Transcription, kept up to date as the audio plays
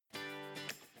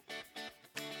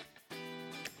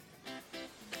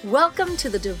Welcome to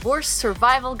the Divorce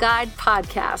Survival Guide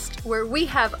podcast, where we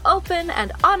have open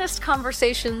and honest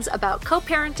conversations about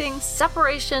co-parenting,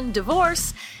 separation,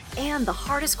 divorce, and the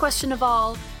hardest question of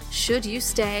all, should you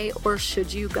stay or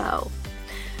should you go?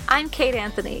 I'm Kate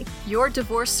Anthony, your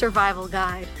divorce survival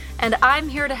guide, and I'm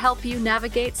here to help you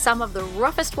navigate some of the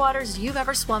roughest waters you've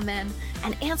ever swum in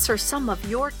and answer some of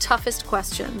your toughest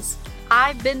questions.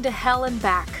 I've been to hell and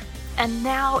back, and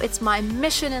now it's my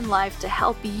mission in life to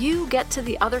help you get to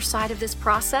the other side of this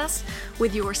process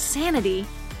with your sanity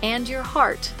and your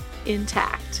heart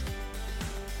intact.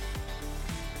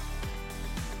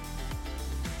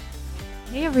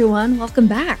 Hey everyone, welcome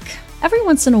back. Every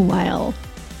once in a while,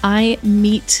 I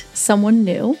meet someone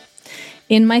new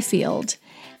in my field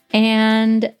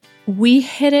and we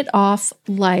hit it off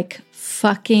like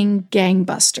fucking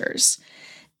gangbusters.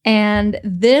 And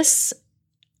this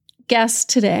guest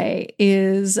today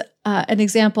is an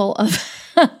example of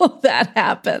how that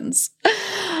happens.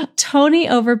 Tony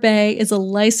Overbay is a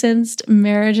licensed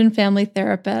marriage and family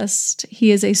therapist.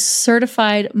 He is a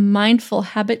certified mindful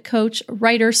habit coach,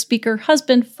 writer, speaker,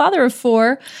 husband, father of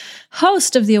four,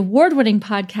 host of the award-winning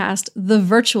podcast, The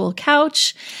Virtual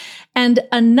Couch, and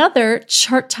another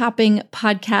chart-topping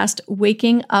podcast,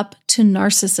 Waking Up to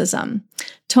Narcissism.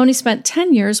 Tony spent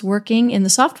 10 years working in the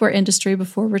software industry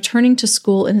before returning to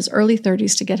school in his early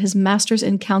 30s to get his master's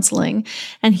in counseling,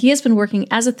 and he has been working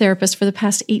as a therapist for the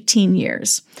past 18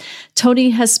 years. Tony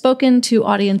has spoken to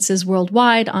audiences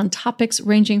worldwide on topics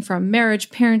ranging from marriage,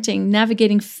 parenting,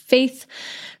 navigating faith,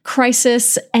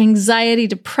 crisis, anxiety,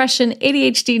 depression,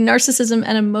 ADHD, narcissism,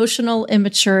 and emotional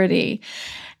immaturity.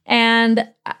 And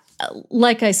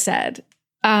like I said,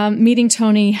 meeting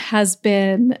Tony has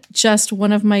been just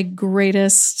one of my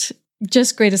greatest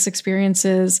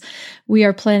experiences. We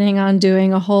are planning on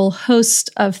doing a whole host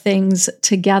of things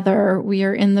together. We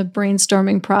are in the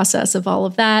brainstorming process of all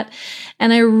of that.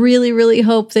 And I really, really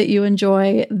hope that you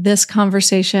enjoy this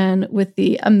conversation with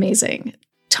the amazing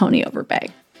Tony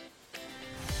Overbay.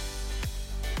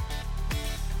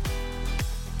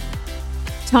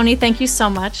 Tony, thank you so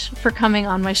much for coming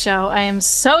on my show. I am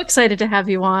so excited to have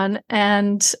you on.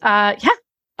 And I'm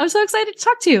so excited to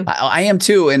talk to you. I am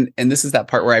too. And this is that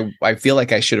part where I feel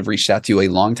like I should have reached out to you a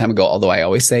long time ago, although I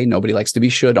always say nobody likes to be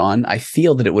should on. I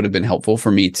feel that it would have been helpful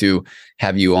for me to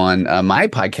have you on my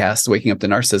podcast, Waking Up to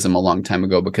Narcissism, a long time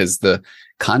ago, because the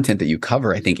content that you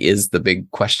cover, I think, is the big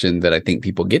question that I think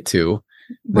people get to.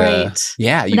 Right.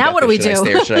 Yeah. Now what do we do? Should I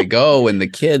stay or should I go? And the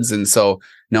kids. And so,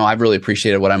 no, I've really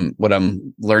appreciated what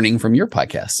I'm learning from your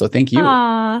podcast. So thank you.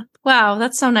 Wow.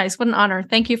 That's so nice. What an honor.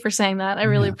 Thank you for saying that. I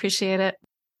really appreciate it.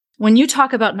 When you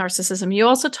talk about narcissism, you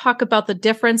also talk about the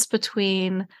difference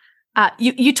between,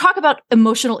 you talk about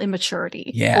emotional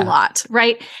immaturity a lot,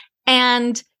 right?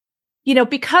 And,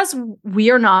 because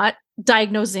we are not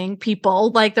diagnosing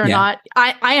people like they're not,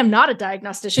 I am not a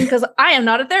diagnostician because I am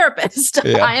not a therapist.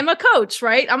 I am a coach,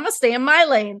 right? I'm going to stay in my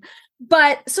lane.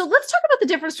 But so let's talk about the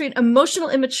difference between emotional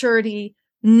immaturity,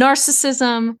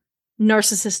 narcissism,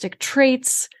 narcissistic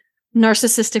traits,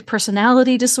 narcissistic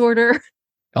personality disorder.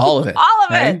 All of it. All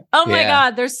of right? it. Oh my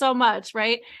God, there's so much,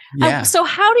 right? Yeah. So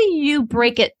how do you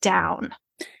break it down?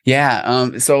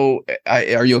 Yeah. So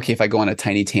are you okay if I go on a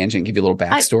tiny tangent, give you a little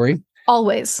backstory?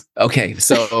 Always. Okay.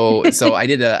 So I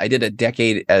did a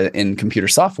decade in computer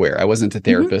software. I wasn't a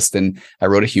therapist and I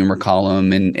wrote a humor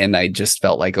column and I just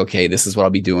felt like, okay, this is what I'll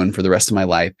be doing for the rest of my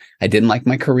life. I didn't like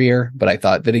my career, but I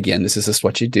thought that again, this is just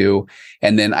what you do.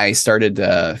 And then I started,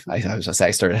 I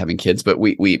started having kids, but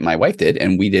my wife did,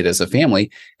 and we did as a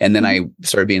family. And then I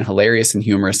started being hilarious and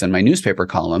humorous in my newspaper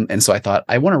column. And so I thought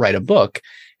I want to write a book.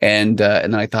 And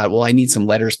then I thought, well, I need some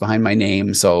letters behind my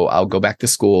name. So I'll go back to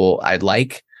school. I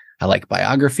like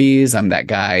biographies. I'm that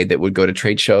guy that would go to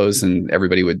trade shows and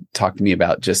everybody would talk to me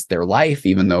about just their life,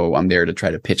 even though I'm there to try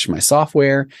to pitch my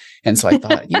software. And so I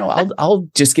thought, I'll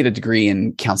just get a degree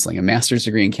in counseling, a master's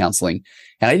degree in counseling.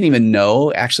 And I didn't even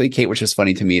know, actually, Kate, which is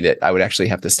funny to me, that I would actually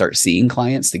have to start seeing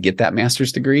clients to get that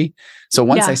master's degree. So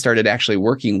once I started actually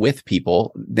working with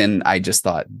people, then I just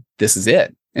thought, this is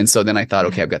it. And so then I thought,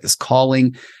 okay, I've got this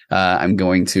calling. I'm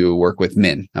going to work with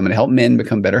men. I'm going to help men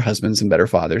become better husbands and better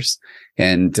fathers.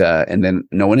 And then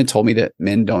no one had told me that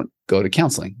men don't go to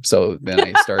counseling. So then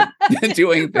I start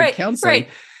doing the counseling. Right.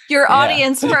 Your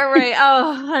audience, right?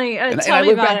 Oh, honey, tell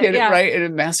me about it. Right,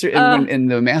 in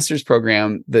the master's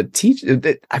program,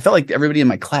 I felt like everybody in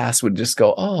my class would just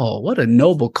go, "Oh, what a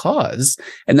noble cause!"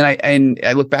 And then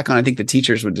I look back on, I think the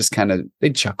teachers would just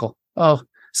they'd chuckle, "Oh,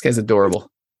 this guy's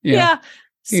adorable." Yeah.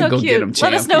 So go cute. get them,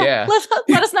 champ. Let us know. Yeah.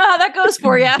 Let us know how that goes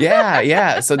for you.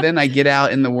 Yeah. So then I get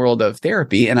out in the world of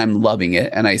therapy and I'm loving it.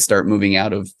 And I start moving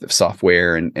out of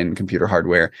software and computer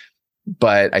hardware,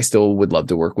 but I still would love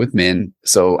to work with men.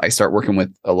 So I start working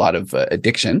with a lot of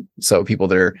addiction. So people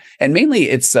that are, and mainly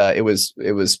it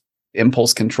was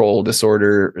impulse control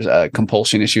disorder,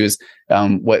 compulsion issues,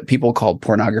 what people call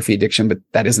pornography addiction, but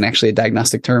that isn't actually a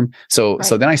diagnostic term. So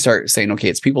then I start saying, okay,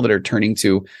 it's people that are turning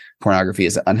to pornography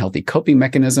as an unhealthy coping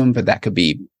mechanism, but that could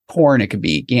be porn, it could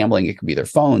be gambling, it could be their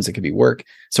phones, it could be work.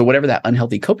 So whatever that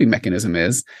unhealthy coping mechanism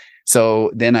is.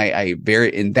 So then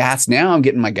and that's now I'm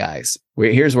getting my guys.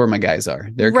 Here's where my guys are.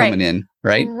 They're coming in,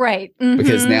 right? Right.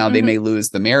 Because now they may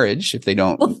lose the marriage if they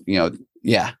don't,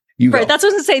 yeah. Right. That's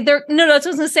what I was going to say. That's what I was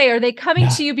going to say. Are they coming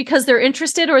to you because they're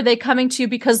interested, or are they coming to you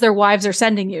because their wives are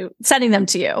sending them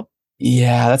to you?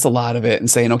 Yeah, that's a lot of it. And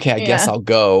saying, okay, I guess I'll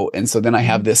go. And so then I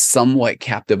have this somewhat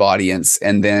captive audience.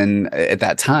 And then at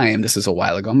that time, this is a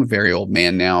while ago, I'm a very old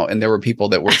man now. And there were people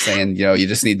that were saying, you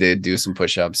just need to do some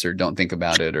push-ups or don't think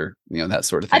about it or, that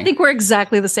sort of thing. I think we're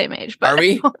exactly the same age. But are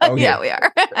we? Okay. Yeah, we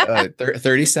are.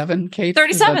 37, Kate?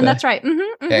 37, that's right.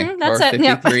 Mm-hmm, okay. That's or it.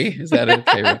 53? Is that it?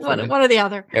 Okay, one or the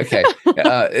other. Okay.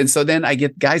 And so then I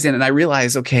get guys in and I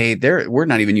realize, okay, we're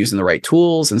not even using the right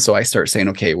tools. And so I start saying,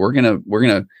 okay, we're going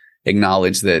to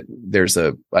acknowledge that there's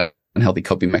a unhealthy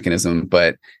coping mechanism,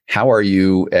 but how are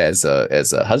you as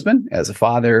a husband, as a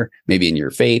father, maybe in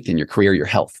your faith, in your career, your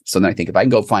health? So then I think if I can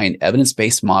go find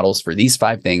evidence-based models for these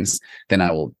 5 things, then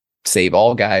I will save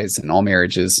all guys and all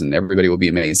marriages and everybody will be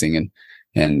amazing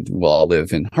and we'll all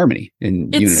live in harmony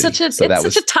and unity. Such a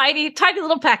tiny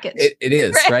little package. It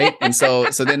is, right? And so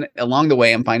then along the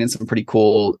way, I'm finding some pretty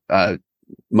cool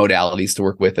modalities to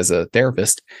work with as a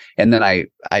therapist. And then I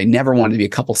never wanted to be a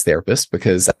couples therapist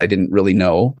because I didn't really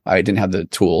know. I didn't have the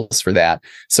tools for that.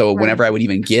 So whenever I would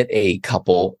even get a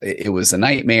couple, it was a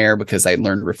nightmare because I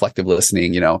learned reflective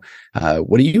listening.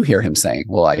 What do you hear him saying?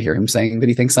 Well, I hear him saying that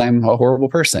he thinks I'm a horrible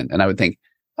person. And I would think,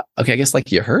 okay, I guess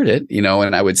like you heard it,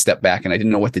 and I would step back and I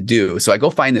didn't know what to do. So I go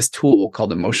find this tool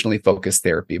called emotionally focused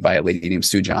therapy by a lady named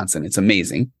Sue Johnson. It's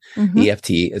amazing.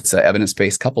 EFT. It's an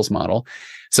evidence-based couples model.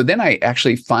 So then I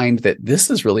actually find that this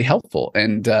is really helpful.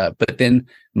 And, but then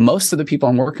most of the people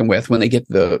I'm working with, when they get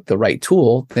the right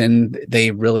tool, then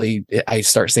I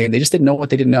start saying they just didn't know what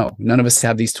they didn't know. None of us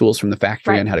have these tools from the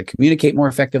factory on how to communicate more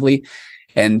effectively.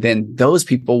 And then those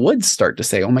people would start to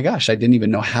say, oh my gosh, I didn't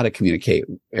even know how to communicate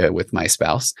with my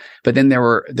spouse. But then there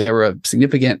were a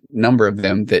significant number of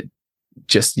them that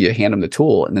just, you hand them the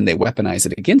tool and then they weaponize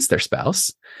it against their spouse.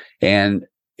 And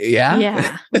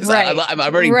yeah. Right. I'm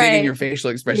already digging your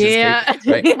facial expressions. Yeah.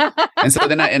 Right. And so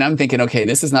then I'm thinking, okay,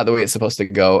 this is not the way it's supposed to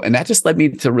go. And that just led me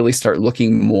to really start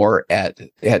looking more at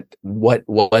what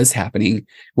was happening,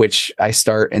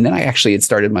 and then I actually had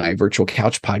started my virtual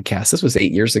couch podcast. This was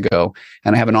 8 years ago.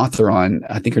 And I have an author on,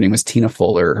 I think her name was Tina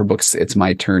Fuller. Her book's It's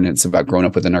My Turn. It's about growing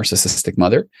up with a narcissistic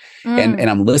mother. And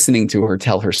I'm listening to her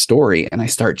tell her story. And I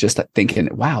start just thinking,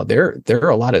 wow, there are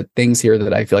a lot of things here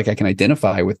that I feel like I can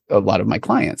identify with a lot of my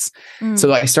clients.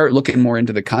 So I start looking more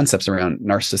into the concepts around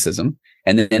narcissism.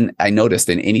 And then I noticed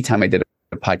that anytime I did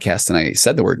a podcast and I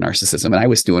said the word narcissism, and I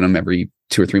was doing them every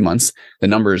 2 or 3 months, the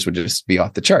numbers would just be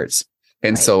off the charts.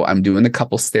 And so I'm doing the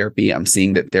couples therapy. I'm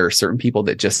seeing that there are certain people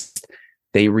that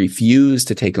they refuse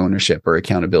to take ownership or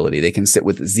accountability. They can sit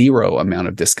with zero amount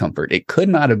of discomfort. It could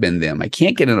not have been them. I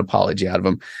can't get an apology out of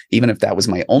them, even if that was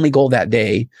my only goal that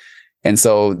day. And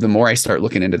so the more I start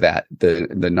looking into that, the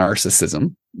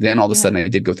narcissism, then all of a sudden I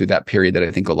did go through that period that I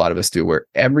think a lot of us do where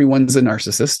everyone's a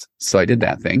narcissist. So I did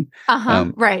that thing.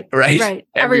 Right.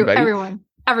 Everyone.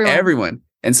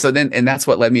 And so and that's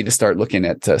what led me to start looking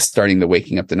at starting the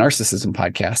Waking Up to Narcissism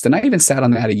podcast. And I even sat on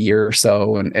that a year or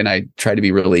so. And I try to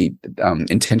be really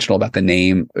intentional about the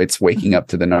name. It's waking up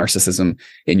to the narcissism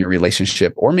in your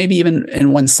relationship, or maybe even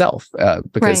in oneself,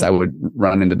 because I would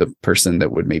run into the person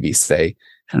that would maybe say,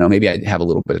 I don't know, maybe I have a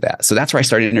little bit of that. So that's where I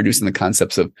started introducing the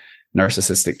concepts of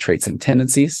narcissistic traits and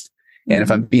tendencies. And if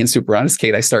I'm being super honest,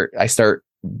 Kate, I start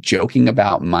joking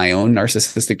about my own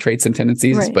narcissistic traits and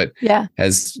tendencies. But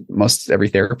as every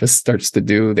therapist starts to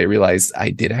do, they realize I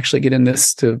did actually get in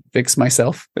this to fix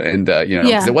myself. And,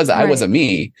 because I wasn't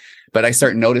me, but I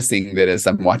start noticing that as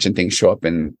I'm watching things show up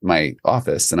in my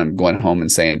office and I'm going home and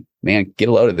saying, man, get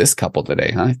a load of this couple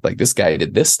today, huh? Like this guy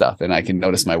did this stuff. And I can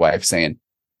notice my wife saying,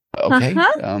 okay,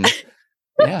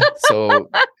 so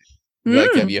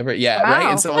Like, have you ever? Yeah. Wow.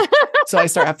 Right. And so I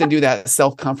start having to do that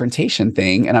self-confrontation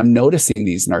thing, and I'm noticing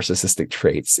these narcissistic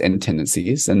traits and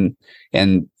tendencies, and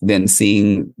then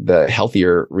seeing the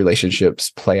healthier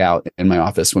relationships play out in my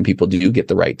office when people do get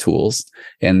the right tools,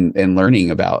 and learning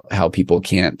about how people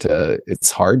can't,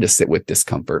 it's hard to sit with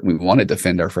discomfort. We want to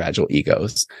defend our fragile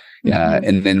egos.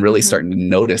 And then really starting to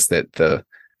notice that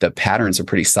the patterns are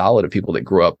pretty solid of people that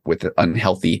grew up with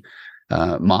unhealthy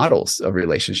models of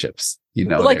relationships,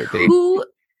 like who,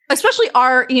 especially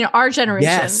our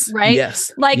generation, right?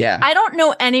 Yes. Like, I don't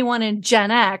know anyone in Gen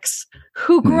X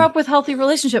who grew up with healthy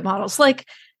relationship models. Like,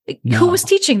 who was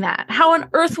teaching that? How on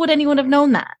earth would anyone have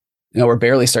known that? We're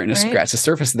barely starting to scratch the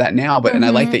surface of that now, but, and I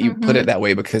like that you put it that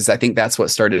way, because I think that's what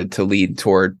started to lead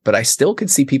toward, but I still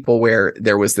could see people where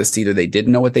there was this, either they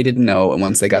didn't know what they didn't know, and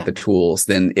once they got the tools,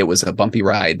 then it was a bumpy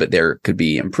ride, but there could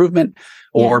be improvement,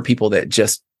 or people that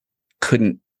just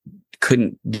couldn't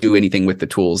do anything with the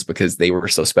tools because they were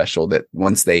so special that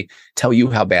once they tell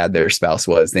you how bad their spouse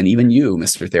was, then even you,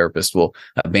 Mr. Therapist, will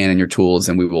abandon your tools,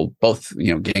 and we will both,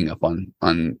 gang up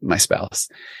on my spouse.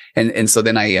 And so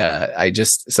then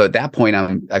so at that point,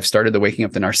 I've started the Waking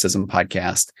Up the Narcissism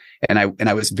podcast, and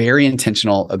I was very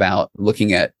intentional about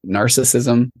looking at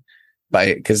narcissism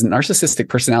because narcissistic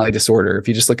personality disorder, if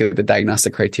you just look at the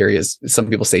diagnostic criteria, some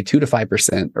people say 2 to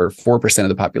 5% or 4% of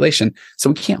the population. So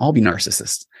we can't all be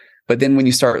narcissists. But then when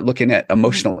you start looking at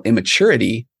emotional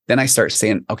immaturity, then I start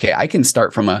saying, okay, I can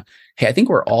start from hey, I think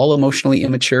we're all emotionally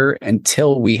immature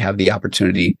until we have the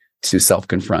opportunity to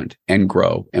self-confront and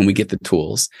grow, and we get the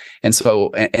tools. And so,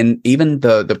 and even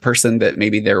the person that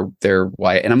maybe they're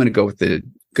white, and I'm going to go with the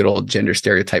good old gender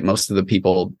stereotype. Most of the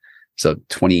people, so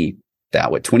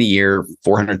 20-year,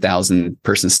 400,000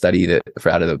 person study that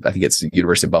out of I think it's the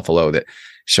University of Buffalo, that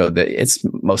showed that it's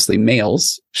mostly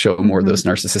males show more of those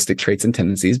narcissistic traits and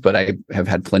tendencies, but I have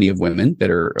had plenty of women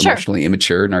that are emotionally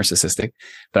immature, narcissistic.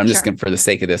 But I'm just going, for the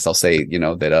sake of this, I'll say,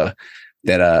 that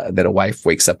a wife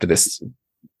wakes up to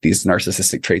these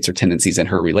narcissistic traits or tendencies in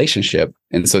her relationship.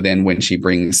 And so then when she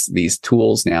brings these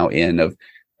tools now in of,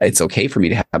 it's okay for me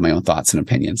to have my own thoughts and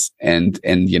opinions. And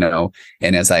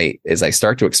as I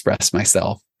start to express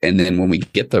myself, and then when we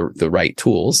get the right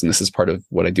tools, and this is part of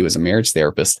what I do as a marriage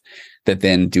therapist, that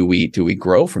then do we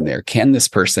grow from there? Can this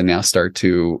person now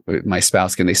my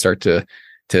spouse, can they start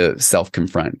to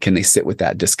self-confront? Can they sit with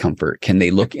that discomfort? Can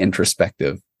they look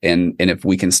introspective? And if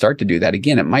we can start to do that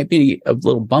again, it might be a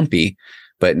little bumpy,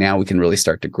 but now we can really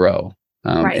start to grow.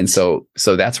 And so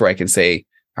that's where I can say,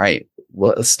 all right,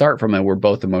 well, let's start from we're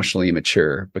both emotionally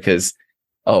immature, because,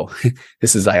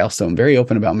 I also am very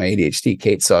open about my ADHD,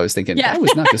 Kate. So I was thinking that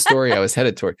was not the story I was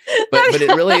headed toward, but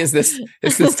it really is this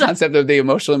concept of the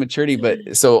emotional immaturity.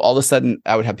 But so all of a sudden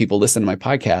I would have people listen to my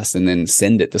podcast and then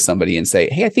send it to somebody and say,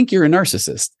 hey, I think you're a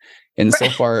narcissist. And so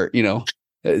far,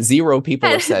 0 people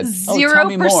have said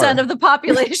 0% of the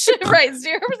population, right? 0%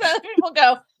 of people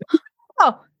go,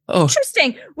 oh,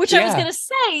 interesting. Which I was going to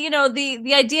say,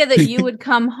 the idea that you would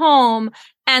come home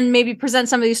and maybe present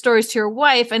some of these stories to your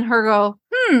wife and her go,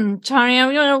 Tony,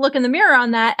 I'm going to look in the mirror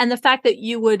on that. And the fact that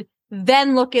you would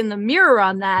then look in the mirror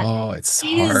on that. Oh, it's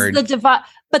hard.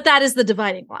 But that is the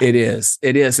dividing line. It is.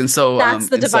 And so that's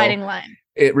the dividing line.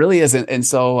 It really isn't. And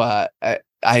so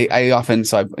I often,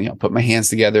 put my hands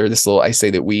together. I say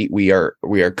that we are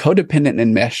codependent and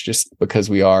enmeshed just because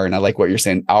we are. And I like what you're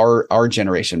saying, our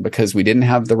generation, because we didn't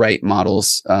have the right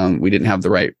models. We didn't have the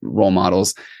right role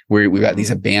models. We've got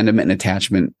these abandonment and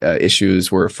attachment issues.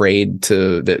 We're afraid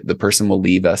that the person will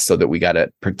leave us, so that we got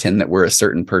to pretend that we're a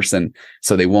certain person,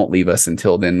 so they won't leave us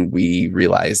until then we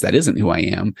realize that isn't who I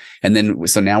am. And then,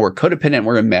 so now we're codependent,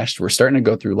 we're enmeshed, we're starting to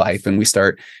go through life, and we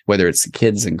start, whether it's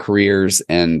kids and careers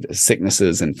and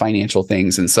sicknesses and financial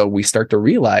things. And so we start to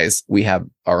realize we have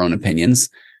our own opinions,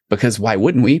 because why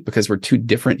wouldn't we? Because we're two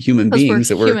different human beings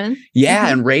that were,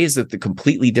 and raised at the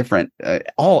completely different,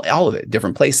 all of it,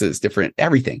 different places, different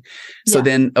everything. So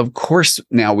then, of course,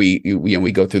 now we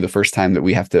go through the first time that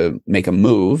we have to make a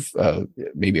move,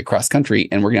 maybe across country,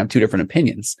 and we're gonna have two different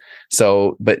opinions.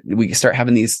 So, but we start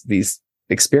having these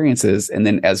experiences, and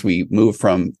then as we move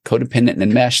from codependent and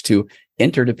enmeshed to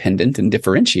interdependent and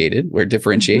differentiated, where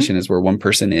differentiation is where one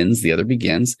person ends, the other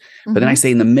begins. But then I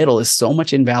say in the middle is so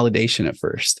much invalidation at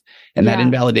first. And that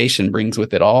invalidation brings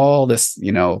with it all this,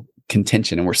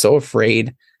 contention. And we're so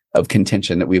afraid of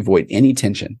contention that we avoid any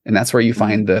tension. And that's where you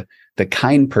find the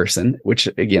kind person, which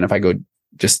again, if I go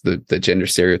just the gender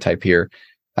stereotype here,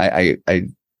 I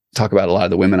talk about a lot of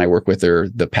the women I work with are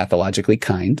the pathologically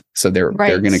kind. So they're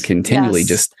going to continually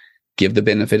just give the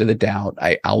benefit of the doubt.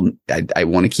 I want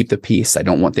to keep the peace. I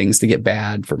don't want things to get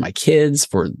bad for my kids,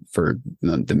 for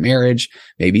the marriage.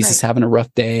 Maybe he's just having a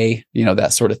rough day,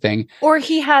 that sort of thing. Or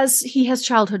he has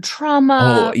childhood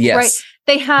trauma. Oh, yes. Right.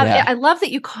 They have, I love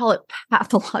that you call it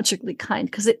pathologically kind,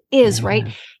 because it is, right?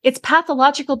 It's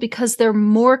pathological because they're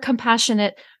more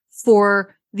compassionate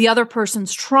for the other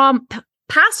person's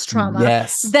past trauma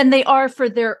than they are for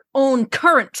their own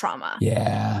current trauma.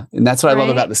 Yeah. And that's what I love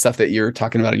about the stuff that you're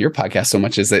talking about in your podcast so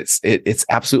much, is it's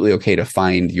absolutely okay to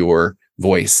find your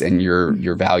voice and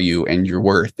your value and your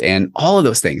worth and all of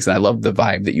those things. And I love the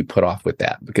vibe that you put off with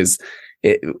that, because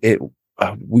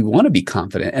we want to be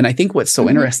confident. And I think what's so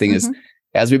interesting is,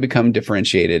 as we become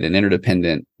differentiated and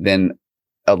interdependent, then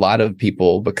a lot of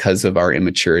people, because of our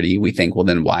immaturity, we think, well,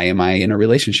 then why am I in a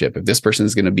relationship if this person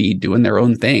is going to be doing their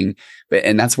own thing?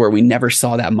 And that's where we never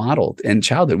saw that modeled in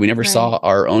childhood. We never saw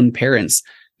our own parents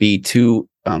be two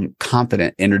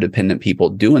confident, interdependent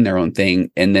people doing their own thing,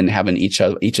 and then having each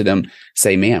of them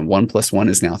say, man, 1 + 1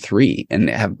 is now 3, and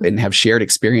have shared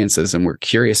experiences. And we're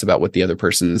curious about what the other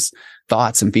person's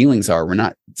thoughts and feelings are. We're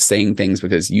not saying things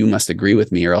because you must agree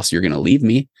with me or else you're going to leave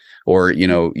me, or,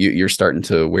 you're starting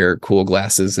to wear cool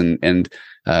glasses and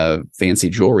fancy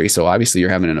jewelry. So obviously you're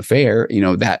having an affair,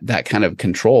 that kind of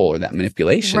control or that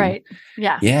manipulation. Right.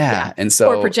 Yeah. Yeah. And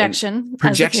so, or projection.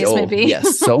 Projection. As the case may be.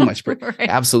 Yes. So much.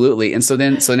 Absolutely. And so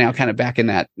now kind of back in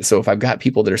that. So if I've got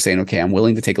people that are saying, okay, I'm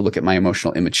willing to take a look at my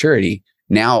emotional immaturity,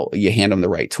 now you hand them the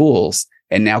right tools,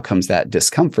 and now comes that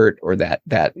discomfort or that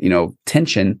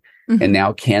tension. And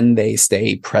now can they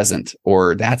stay present?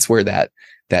 Or that's where that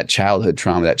childhood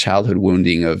trauma, that childhood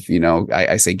wounding of,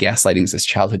 I say gaslighting is this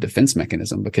childhood defense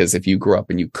mechanism, because if you grew up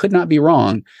and you could not be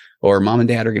wrong, or mom and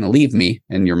dad are going to leave me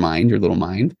in your mind, your little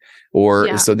mind,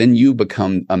 or so then you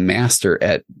become a master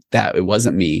at that. It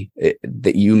wasn't me,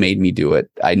 that you made me do it.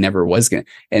 I never was going to.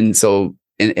 And so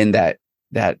in that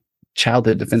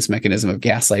childhood defense mechanism of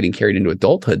gaslighting carried into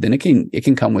adulthood, then it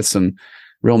can come with some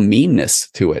real meanness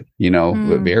to it,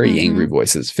 very angry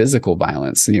voices, physical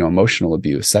violence, emotional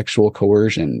abuse, sexual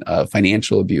coercion,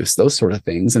 financial abuse, those sort of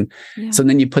things. And so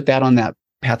then you put that on that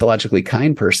pathologically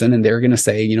kind person, and they're going to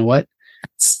say, you know what,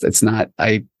 it's not,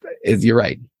 you're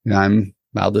right.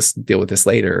 I'll just deal with this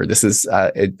later. This is,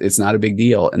 it's not a big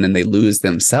deal. And then they lose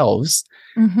themselves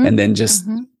and then just,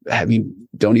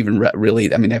 don't even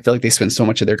really, I feel like they spend so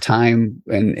much of their time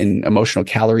and emotional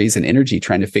calories and energy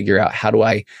trying to figure out, how do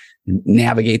I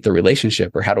navigate the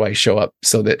relationship, or how do I show up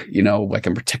so that, I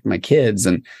can protect my kids?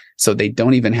 And so they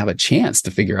don't even have a chance to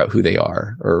figure out who they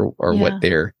are or what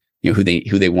they're, who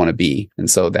they want to be. And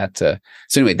so that's a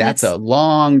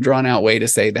long drawn out way to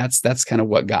say that's kind of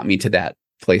what got me to that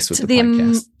place with the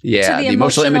podcast. The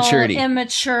emotional immaturity.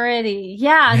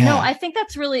 Yeah. No, I think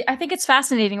it's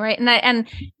fascinating. Right. And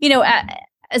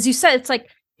as you said,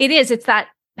 it's that,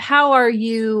 how are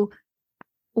you,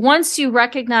 once you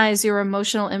recognize your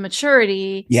emotional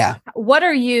immaturity, what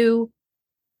are you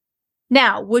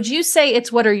now? Would you say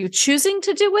it's what are you choosing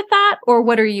to do with that, or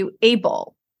what are you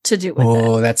able to do with it?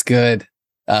 Oh, that's good.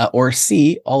 Or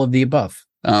C, all of the above.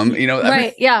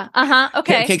 Right.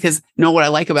 Okay. Because what I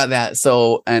like about that.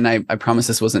 So, and I promise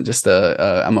this wasn't just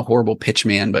I'm a horrible pitch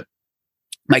man, but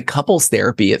my couples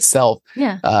therapy itself,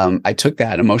 I took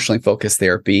that emotionally focused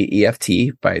therapy,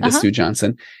 EFT, by the Sue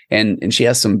Johnson, and she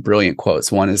has some brilliant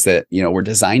quotes. One is that, we're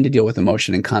designed to deal with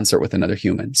emotion in concert with another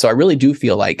human. So I really do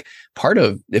feel like part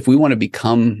of, if we want to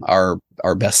become our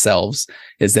best selves,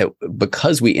 is that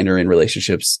because we enter in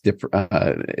relationships,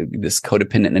 this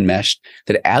codependent and enmeshed,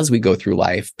 that as we go through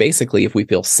life, basically, if we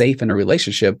feel safe in a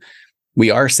relationship,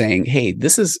 we are saying, hey,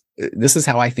 this is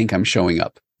how I think I'm showing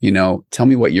up. Tell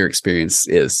me what your experience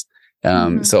is.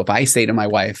 So if I say to my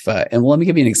wife, and let me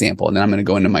give you an example, and then I'm going to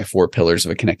go into my 4 pillars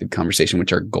of a connected conversation,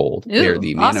 which are gold. Ooh, they're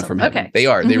the manna from heaven. Okay. They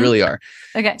are. They really are.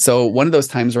 Okay. So one of those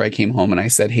times where I came home and I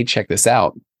said, hey, check this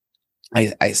out.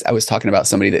 I was talking about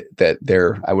somebody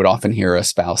that I would often hear a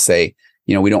spouse say,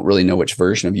 we don't really know which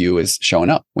version of you is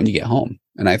showing up when you get home.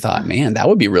 And I thought, man, that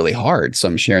would be really hard. So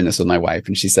I'm sharing this with my wife,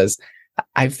 and she says,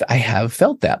 I have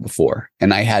felt that before.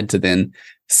 And I had to then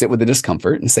sit with the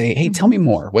discomfort and say, hey, tell me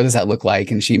more. What does that look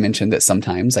like? And she mentioned that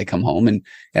sometimes I come home and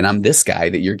I'm this guy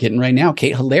that you're getting right now,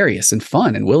 Kate, hilarious and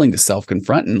fun and willing to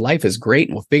self-confront, and life is great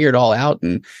and we'll figure it all out.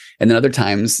 And then other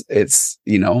times it's,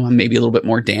 I'm maybe a little bit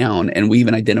more down. And we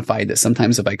even identified that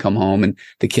sometimes if I come home and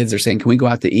the kids are saying, can we go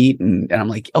out to eat? And I'm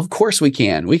like, of course we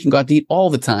can. We can go out to eat all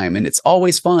the time. And it's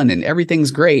always fun and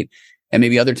everything's great. And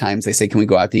maybe other times they say, can we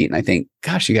go out to eat? And I think,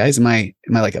 gosh, you guys, am I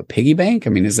like a piggy bank?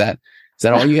 Is that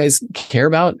all you guys care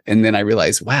about? And then I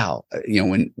realized, wow,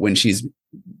 when she's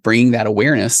bringing that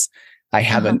awareness, I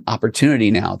have an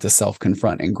opportunity now to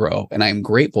self-confront and grow. And I'm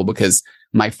grateful because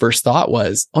my first thought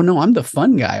was, oh no, I'm the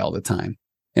fun guy all the time.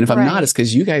 And if I'm not, it's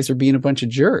because you guys are being a bunch of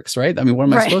jerks, right? I mean, what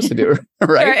am I supposed to do?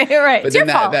 Right. Right. But then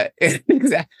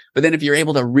exactly. But then if you're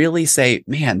able to really say,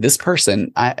 man, this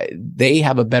person, they may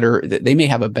have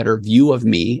a better view of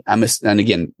me. And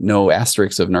again, no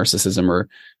asterisks of narcissism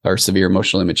or severe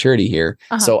emotional immaturity here.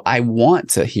 So I want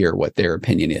to hear what their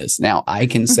opinion is. Now I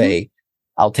can say,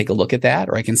 I'll take a look at that,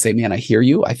 or I can say, man, I hear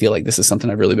you. I feel like this is something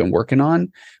I've really been working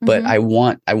on, but I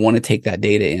want to take that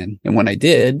data in. And when I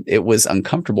did, it was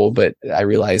uncomfortable, but I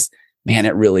realized, man,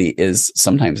 it really is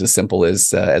sometimes as simple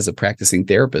as a practicing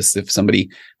therapist. If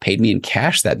somebody paid me in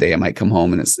cash that day, I might come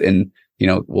home and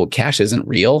well, cash isn't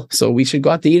real, so we should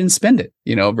go out to eat and spend it,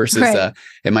 versus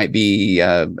it might be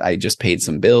I just paid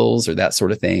some bills or that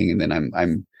sort of thing, and then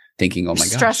I'm thinking, oh my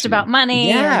gosh, stressed about money.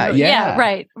 Yeah.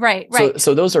 Right.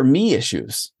 So those are me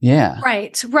issues. Yeah.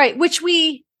 Right. Which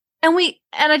and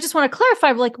I just want to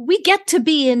clarify, like, we get to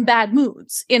be in bad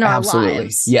moods in our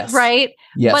lives. Yes. Right.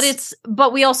 Yes.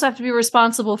 But we also have to be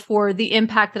responsible for the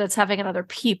impact that it's having on other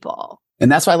people.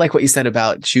 And that's why I like what you said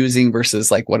about choosing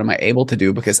versus like, what am I able to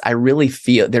do? Because I really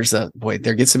feel there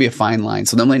gets to be a fine line.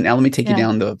 So let me take you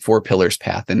down the 4 pillars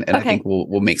path. And I think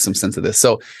we'll make some sense of this.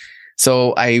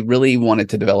 So I really wanted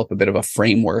to develop a bit of a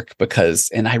framework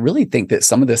and I really think that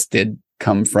some of this did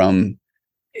come from,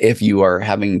 if you are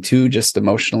having 2 just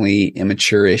emotionally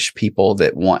immature-ish people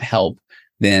that want help,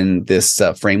 then this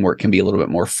framework can be a little bit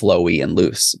more flowy and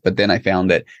loose. But then I found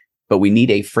that, but we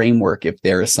need a framework if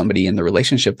there is somebody in the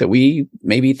relationship that we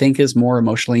maybe think is more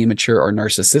emotionally immature or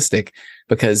narcissistic,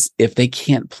 because if they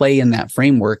can't play in that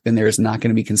framework, then there's not going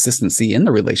to be consistency in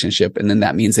the relationship. And then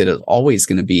that means it is always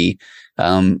going to be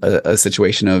a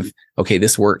situation of, okay,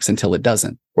 this works until it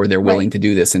doesn't, or they're willing to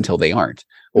do this until they aren't,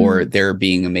 or they're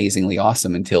being amazingly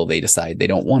awesome until they decide they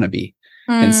don't want to be.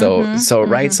 And so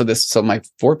my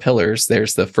 4 pillars,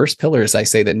 there's the first pillar is I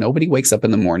say that nobody wakes up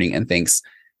in the morning and thinks,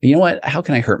 you know what, how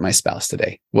can I hurt my spouse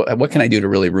today? What can I do to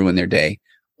really ruin their day?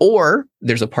 Or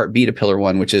there's a part B to pillar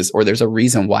 1, which is, or there's a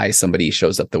reason why somebody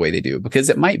shows up the way they do. Because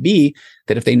it might be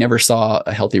that if they never saw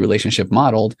a healthy relationship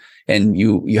modeled, and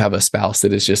you have a spouse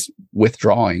that is just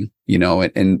withdrawing,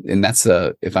 and that's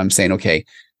if I'm saying, okay,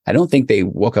 I don't think they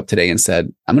woke up today and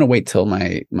said, I'm going to wait till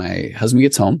my husband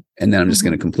gets home, and then I'm just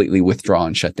going to completely withdraw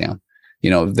and shut down.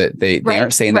 That they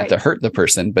aren't saying that to hurt the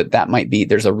person, but that might be,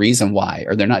 there's a reason why,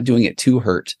 or they're not doing it to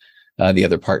hurt the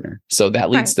other partner. So that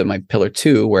leads to my pillar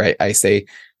 2, where I say,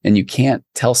 and you can't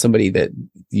tell somebody that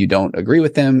you don't agree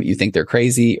with them, you think they're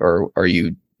crazy, or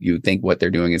you think what they're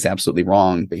doing is absolutely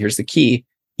wrong. But here's the key.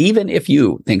 Even if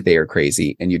you think they are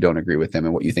crazy and you don't agree with them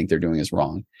and what you think they're doing is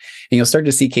wrong, and you'll start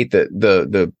to see, Kate,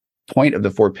 the point of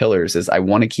the 4 pillars is I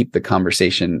want to keep the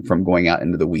conversation from going out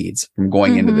into the weeds, from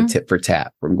going into the tit for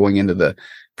tat, from going into the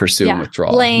pursue and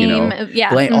withdrawal, blame,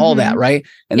 all that, right?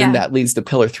 And then that leads to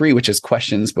pillar 3, which is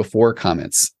questions before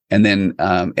comments. And then,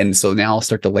 and so now I'll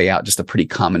start to lay out just a pretty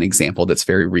common example that's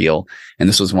very real. And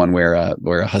this was one where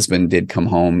a husband did come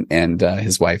home and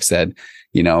his wife said,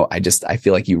 I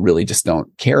feel like you really just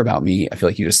don't care about me. I feel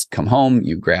like you just come home,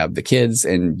 you grab the kids,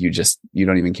 and you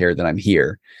don't even care that I'm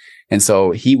here. And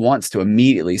so he wants to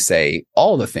immediately say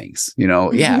all the things,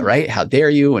 yeah, right. How dare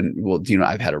you? And well,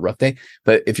 I've had a rough day.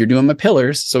 But if you're doing my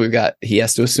pillars, so he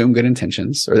has to assume good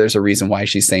intentions, or there's a reason why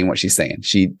she's saying what she's saying.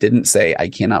 She didn't say, I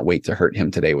cannot wait to hurt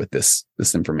him today with this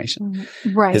information.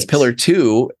 Right. His pillar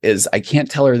 2 is, I can't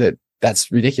tell her that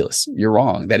that's ridiculous. You're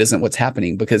wrong. That isn't what's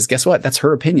happening, because guess what? That's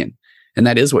her opinion. And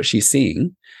that is what she's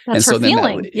seeing. That's her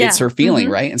feeling. It's her feeling,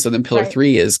 right? And so then pillar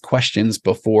 3 is questions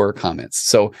before comments.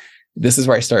 So this is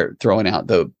where I start throwing out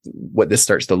what this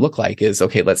starts to look like is,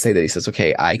 okay, let's say that he says,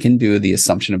 okay, I can do the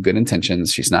assumption of good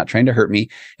intentions. She's not trying to hurt me.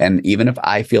 And even if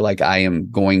I feel like I am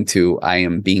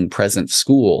being present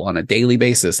school on a daily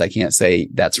basis, I can't say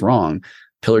that's wrong.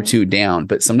 Pillar 2 down.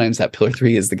 But sometimes that pillar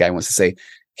 3 is the guy wants to say,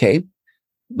 okay,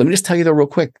 let me just tell you though real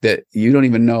quick that you don't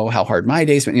even know how hard my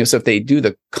day's been. So if they do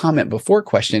the comment before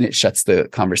question, it shuts the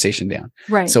conversation down.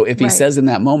 Right. So if he says in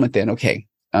that moment, then, okay,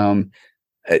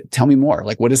 tell me more.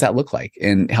 Like, what does that look like?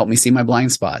 And help me see my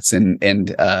blind spots. And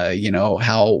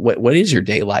what is your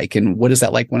day like? And what is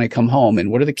that like when I come home? And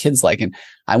what are the kids like? And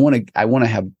I want to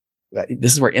have,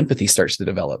 this is where empathy starts to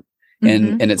develop.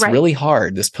 And it's really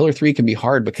hard. This pillar 3 can be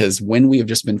hard because when we have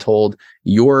just been told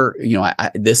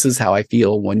this is how I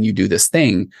feel when you do this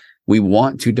thing, we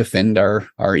want to defend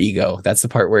our ego. That's the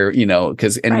part where,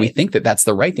 we think that that's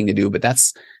the right thing to do, but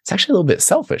it's actually a little bit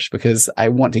selfish because I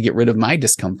want to get rid of my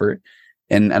discomfort.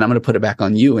 And I'm going to put it back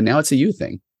on you. And now it's a you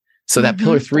thing. So that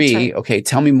pillar 3, okay,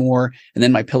 tell me more. And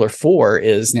then my pillar 4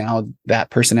 is now that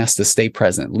person has to stay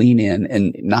present, lean in,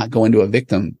 and not go into a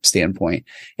victim standpoint.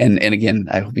 And again,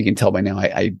 I hope you can tell by now,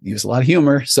 I use a lot of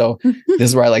humor. So this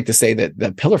is where I like to say that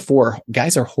the pillar 4,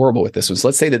 guys are horrible with this one. So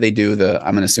let's say that they do I'm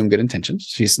going to assume good intentions.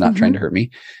 She's not trying to hurt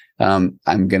me. I'm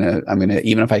going to,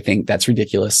 even if I think that's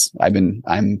ridiculous,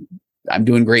 I'm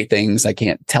doing great things. I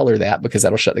can't tell her that because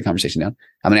that'll shut the conversation down.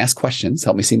 I'm going to ask questions,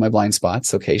 help me see my blind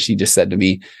spots. Okay. She just said to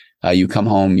me, you come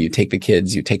home, you take the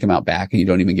kids, you take them out back, and you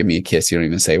don't even give me a kiss. You don't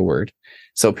even say a word.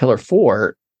 So pillar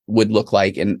 4 would look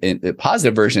like, and the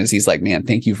positive version is he's like, man,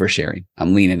 thank you for sharing.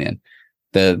 I'm leaning in.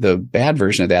 The bad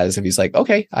version of that is if he's like,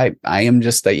 okay, I am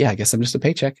just, I guess I'm just a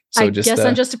paycheck. So I guess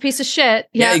I'm just a piece of shit.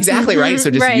 Yeah, exactly. Right. So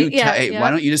just why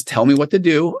don't you just tell me what to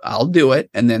do? I'll do it.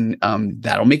 And then,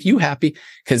 that'll make you happy.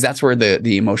 Cause that's where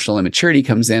the emotional immaturity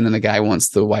comes in. And the guy wants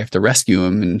the wife to rescue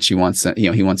him. And she wants,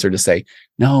 he wants her to say,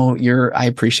 no, I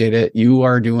appreciate it. You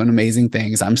are doing amazing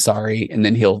things. I'm sorry. And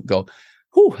then he'll go,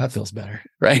 whew, that feels better.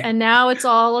 Right. And now it's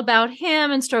all about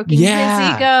him and stroking his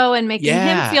ego and making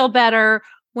him feel better.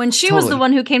 When she was the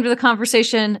one who came to the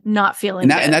conversation not feeling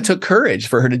good. And that took courage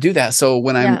for her to do that. So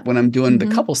when I'm doing the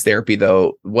couples therapy,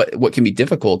 though, what can be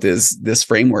difficult is this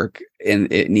framework, and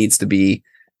it needs to be,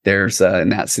 there's in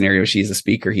that scenario, she's a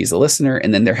speaker, he's a listener,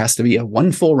 and then there has to be a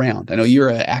one full round. I know you're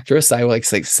an actress. I like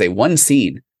to say one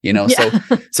scene,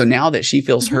 so now that she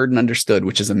feels heard and understood,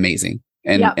 which is amazing.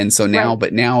 And so now,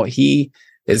 but now he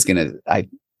is I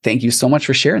thank you so much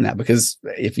for sharing that, because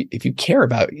if you care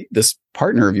about this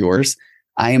partner of yours,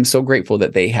 I am so grateful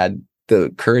that they had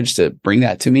the courage to bring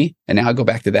that to me. And now I go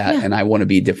back to that and I want to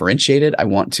be differentiated. I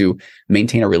want to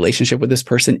maintain a relationship with this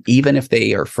person, even if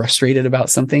they are frustrated about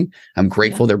something. I'm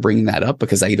grateful they're bringing that up,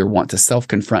 because I either want to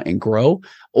self-confront and grow,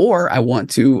 or I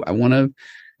want to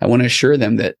assure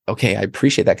them that, okay, I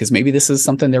appreciate that, because maybe this is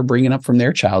something they're bringing up from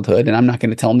their childhood, and I'm not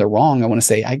going to tell them they're wrong. I want to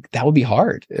say, that would be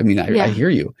hard. I mean, I hear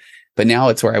you. But now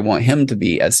it's where I want him to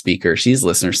be as speaker. She's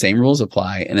listener, same rules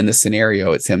apply. And in this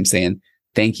scenario, it's him saying,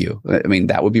 thank you. I mean,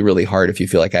 that would be really hard if you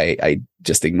feel like I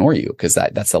just ignore you, because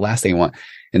that's the last thing I want.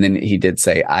 And then he did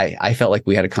say, I felt like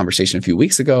we had a conversation a few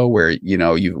weeks ago where,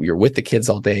 you're with the kids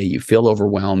all day, you feel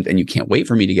overwhelmed, and you can't wait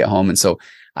for me to get home. And so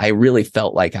I really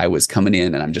felt like I was coming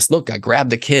in and I'm just, I grab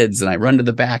the kids and I run to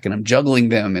the back and I'm juggling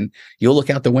them, and you'll look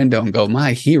out the window and go,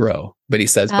 my hero. But he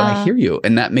says, but I hear you.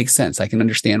 And that makes sense. I can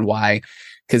understand why.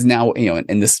 Because now,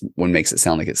 and this one makes it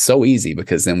sound like it's so easy,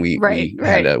 because then we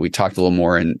talked a little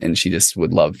more, and she just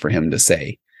would love for him to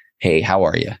say, hey, how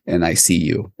are you? And I see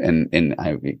you. And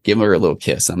I give her a little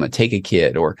kiss. I'm going to take a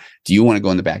kid, or do you want to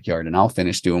go in the backyard and I'll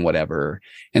finish doing whatever?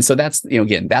 And so that's,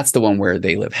 again, that's the one where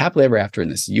they live happily ever after. And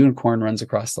this unicorn runs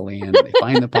across the land, and they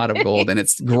find the pot of gold, and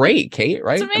it's great, Kate,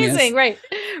 right? It's amazing. Right.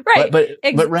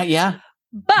 But right. Yeah.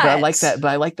 But I like that. But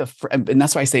I like and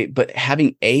that's why I say, but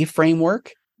having a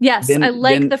framework. Yes, I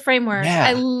like the framework. Yeah.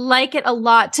 I like it a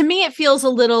lot. To me, it feels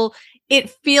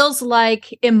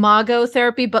like imago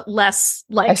therapy, but less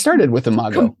like, I started with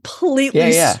imago.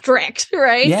 Completely strict,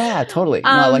 right? Yeah, totally. No,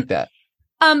 I like that.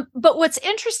 But what's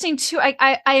interesting too,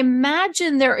 I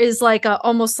imagine there is like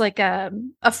almost like a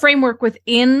framework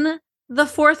within the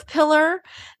 4th pillar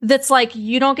that's like,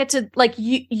 you don't get to, like,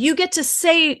 you get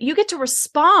to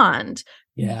respond,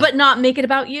 but not make it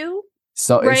about you.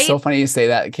 So It's so funny you say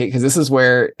that, Kate, because this is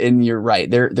where, and you're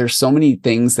right, there's so many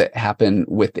things that happen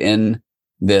within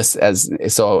this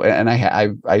and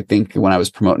I think when I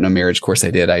was promoting a marriage course I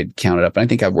counted up, and I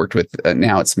think I've worked with,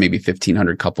 now it's maybe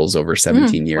 1,500 couples over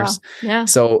 17 years. Wow. Yeah.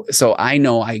 So I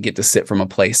know I get to sit from a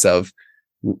place of,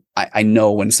 I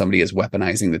know when somebody is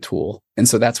weaponizing the tool. And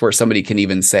so that's where somebody can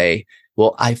even say,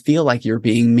 well, I feel like you're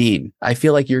being mean. I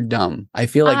feel like you're dumb. I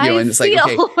feel like and it's like,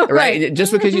 okay, right.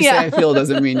 Just because you say I feel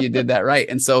doesn't mean you did that right.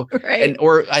 And so,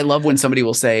 or I love when somebody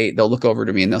will say, they'll look over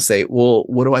to me and they'll say, well,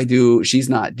 what do I do? She's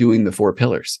not doing the 4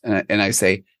 pillars. And I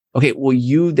say, okay, well,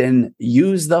 you then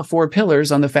use the 4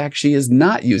 pillars on the fact she is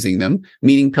not using them,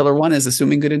 meaning pillar 1 is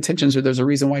assuming good intentions, or there's a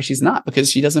reason why she's not, because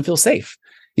she doesn't feel safe.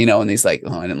 And he's like,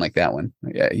 oh, I didn't like that one.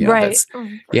 Yeah. That's,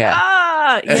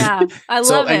 I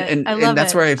love it. And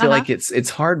that's where I feel like it's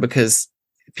hard, because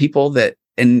people that,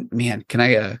 and man, can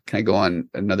I go on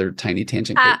another tiny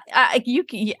tangent?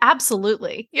 You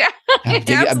absolutely. Yeah. I'm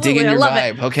digging your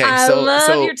vibe. It. Okay. I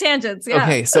love your tangents. Yeah.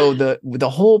 Okay. So the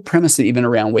whole premise even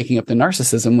around waking up to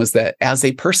narcissism was that as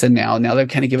a person now they've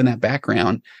kind of given that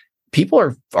background,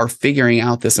 people are figuring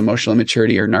out this emotional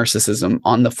immaturity or narcissism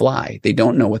on the fly. They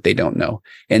don't know what they don't know.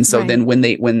 And so then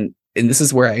and this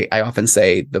is where I often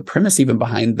say the premise even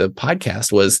behind the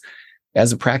podcast was,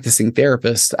 as a practicing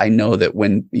therapist, I know that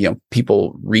when,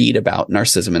 people read about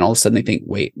narcissism and all of a sudden they think,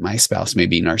 wait, my spouse may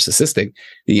be narcissistic,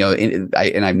 and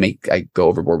I go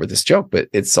overboard with this joke, but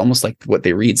it's almost like what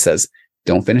they read says,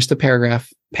 don't finish the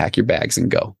paragraph, pack your bags and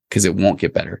go, because it won't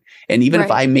get better. And even if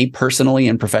I may personally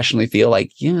and professionally feel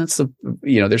like, there's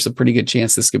a pretty good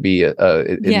chance this could be,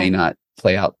 it may not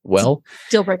play out well.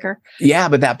 Deal breaker. Yeah.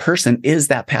 But that person is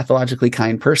that pathologically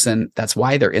kind person. That's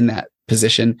why they're in that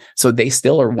position. So they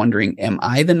still are wondering, am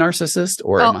I the narcissist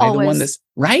or am I the one that's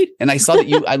right? And I saw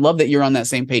that I love that you're on that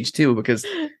same page too, because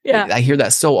I hear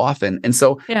that so often. And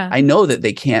so I know that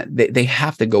they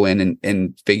have to go in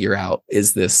and figure out,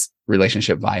 is this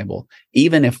relationship viable?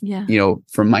 Even if,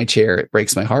 from my chair, it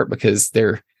breaks my heart because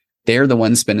they're the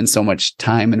ones spending so much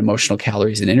time and emotional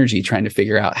calories and energy trying to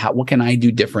figure out what can I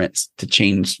do different to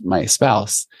change my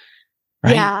spouse.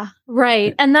 Right? Yeah.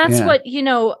 Right. And that's what,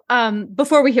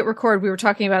 before we hit record, we were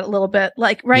talking about it a little bit,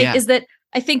 is that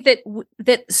I think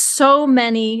that so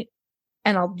many,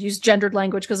 and I'll use gendered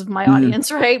language because of my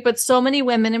audience, right? But so many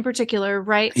women in particular,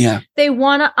 right? Yeah. They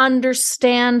want to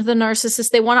understand the narcissist.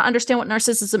 They want to understand what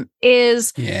narcissism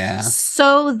is. Yeah.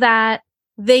 So that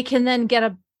they can then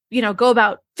go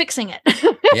about fixing it.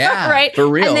 Yeah. Right. For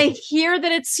real. And they hear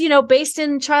that it's, based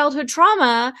in childhood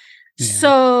trauma. Yeah.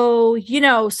 So,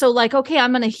 okay,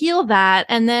 I'm going to heal that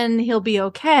and then he'll be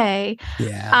okay.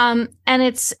 Yeah. And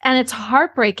it's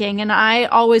heartbreaking. And I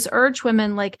always urge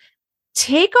women,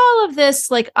 take all of this,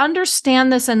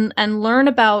 understand this and learn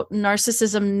about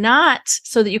narcissism, not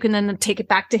so that you can then take it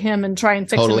back to him and try and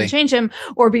fix him and change him,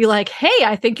 or be like, hey,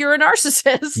 I think you're a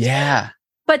narcissist. Yeah.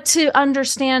 But to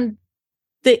understand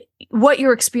that what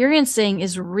you're experiencing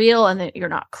is real and that you're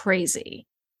not crazy.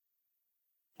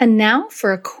 And now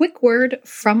for a quick word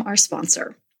from our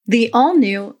sponsor. The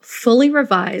all-new, fully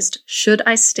revised Should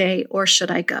I Stay or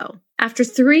Should I Go? After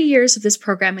 3 years of this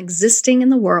program existing in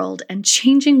the world and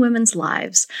changing women's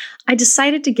lives, I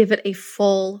decided to give it a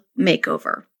full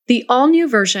makeover. The all-new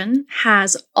version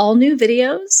has all new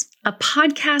videos, a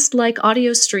podcast-like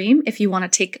audio stream if you want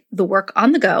to take the work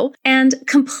on the go, and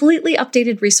completely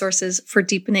updated resources for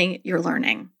deepening your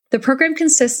learning. The program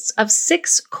consists of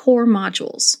 6 core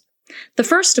modules. The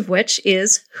first of which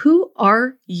is, Who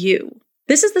Are You?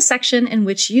 This is the section in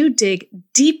which you dig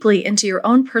deeply into your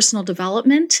own personal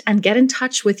development and get in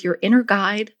touch with your inner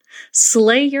guide,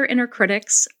 slay your inner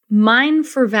critics, mine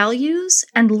for values,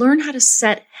 and learn how to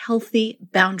set healthy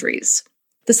boundaries.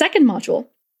 The second module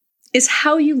is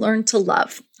How You Learn to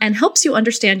Love and helps you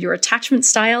understand your attachment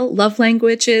style, love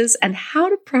languages, and how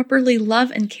to properly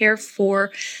love and care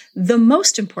for the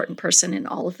most important person in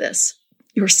all of this,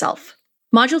 yourself.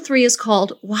 Module 3 is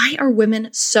called Why Are Women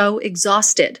So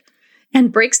Exhausted?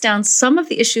 And breaks down some of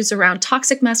the issues around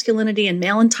toxic masculinity and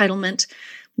male entitlement,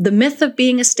 the myth of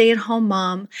being a stay-at-home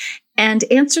mom, and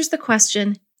answers the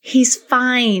question, he's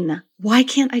fine. Why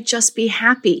can't I just be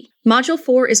happy? Module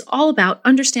 4 is all about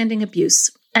understanding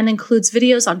abuse and includes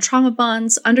videos on trauma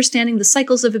bonds, understanding the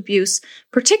cycles of abuse,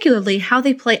 particularly how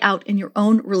they play out in your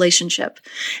own relationship,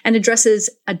 and addresses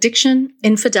addiction,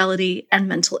 infidelity, and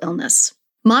mental illness.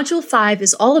 Module 5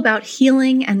 is all about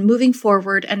healing and moving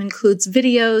forward and includes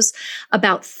videos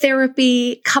about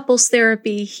therapy, couples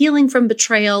therapy, healing from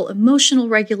betrayal, emotional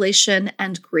regulation,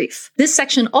 and grief. This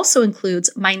section also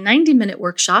includes my 90-minute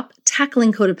workshop,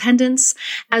 Tackling Codependence,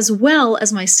 as well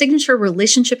as my signature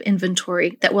relationship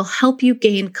inventory that will help you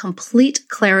gain complete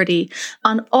clarity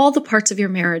on all the parts of your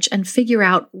marriage and figure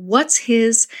out what's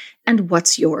his and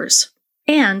what's yours.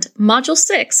 And Module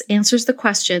 6 answers the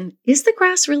question, is the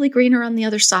grass really greener on the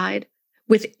other side?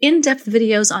 With in-depth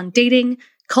videos on dating,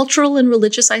 cultural and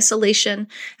religious isolation,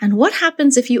 and what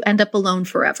happens if you end up alone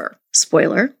forever.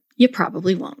 Spoiler, you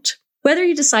probably won't. Whether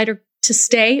you decide to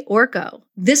stay or go,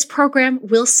 this program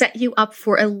will set you up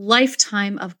for a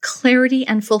lifetime of clarity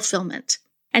and fulfillment.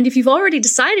 And if you've already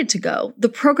decided to go, the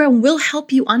program will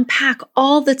help you unpack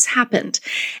all that's happened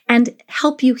and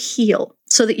help you heal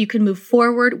so that you can move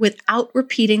forward without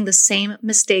repeating the same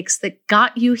mistakes that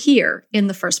got you here in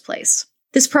the first place.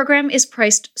 This program is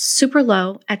priced super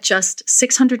low at just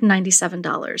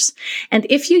 $697. And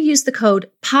if you use the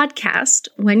code PODCAST,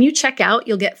 when you check out,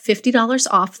 you'll get $50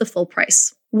 off the full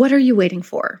price. What are you waiting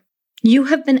for? You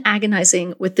have been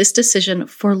agonizing with this decision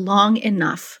for long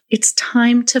enough. It's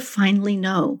time to finally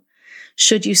know.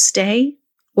 Should you stay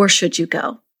or should you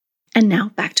go? And now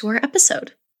back to our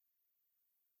episode.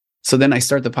 So then I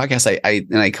start the podcast.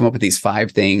 I come up with these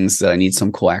 5 things that I need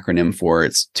some cool acronym for.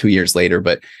 It's 2 years later,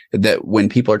 but that when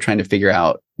people are trying to figure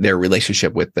out their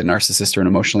relationship with the narcissist or an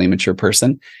emotionally immature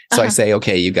person. So I say,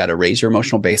 okay, you got to raise your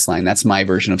emotional baseline. That's my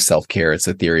version of self-care. It's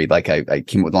a theory like I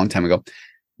came up with a long time ago.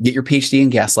 Get your PhD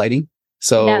in gaslighting.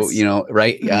 So,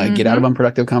 right. Get out of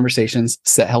unproductive conversations,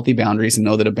 set healthy boundaries, and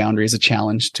know that a boundary is a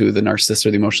challenge to the narcissist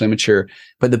or the emotionally immature.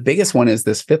 But the biggest one is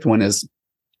this fifth one is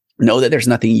know that there's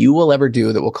nothing you will ever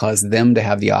do that will cause them to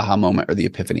have the aha moment or the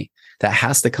epiphany. That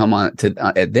has to come on to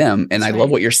at them. And I love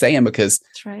what you're saying, because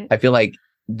I feel like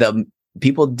the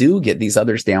people do get these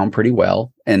others down pretty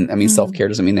well. And I mean, self-care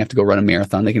doesn't mean they have to go run a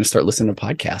marathon. They can start listening to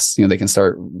podcasts. They can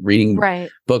start reading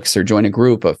books or join a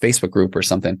Facebook group or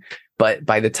something. But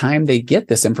by the time they get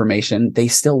this information, they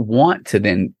still want to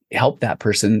then help that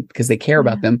person because they care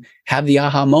about them, have the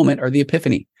aha moment or the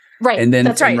epiphany. Right. And then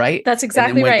that's right. Right. That's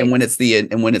exactly right. And when it's the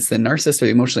narcissist or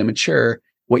the emotionally immature,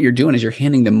 what you're doing is you're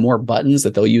handing them more buttons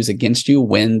that they'll use against you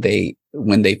when they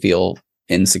feel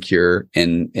insecure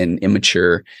and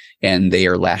immature, and they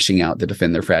are lashing out to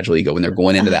defend their fragile ego when they're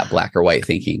going into that black or white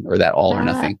thinking or that all or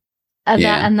nothing.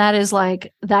 And that is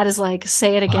like,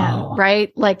 say it again,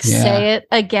 right? Like say it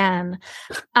again.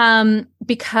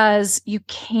 Because you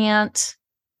can't,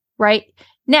 right?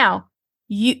 Now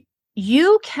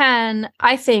you can,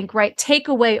 I think, right, take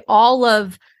away all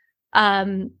of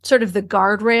sort of the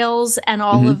guardrails and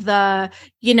all of the,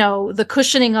 the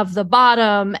cushioning of the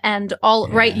bottom and all,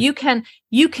 right? You can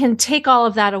take all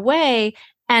of that away,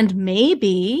 and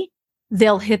maybe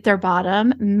they'll hit their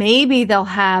bottom. Maybe they'll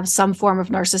have some form of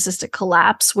narcissistic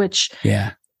collapse, which,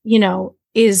 but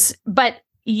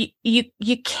you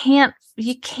can't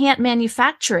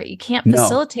manufacture it. You can't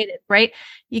facilitate it, right?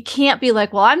 You can't be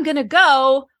like, well, I'm going to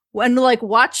go. When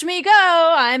watch me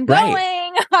go, I'm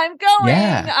going.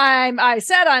 I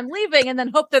said I'm leaving, and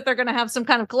then hope that they're going to have some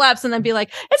kind of collapse, and then be like,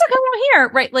 it's okay, I'm here,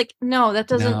 right? Like, no, it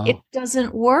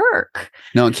doesn't work.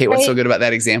 No, and Kate, what's so good about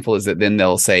that example is that then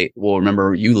they'll say, well,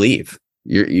 remember, you leave.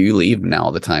 You leave now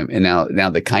all the time, and now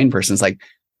the kind person's like,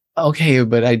 okay,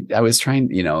 but I was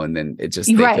trying, and then it just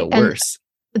they feel worse.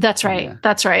 That's right. Yeah.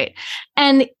 That's right.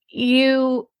 And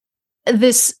so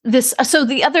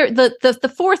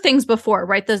the four things before,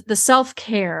 right? The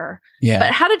self-care. Yeah.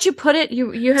 But how did you put it?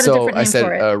 You had a different name for it. So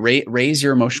I said, raise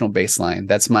your emotional baseline.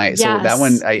 That's so that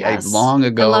one I long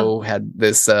ago had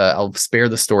this, I'll spare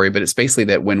the story, but it's basically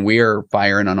that when we are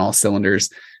firing on all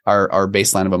cylinders, our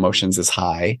baseline of emotions is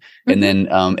high. And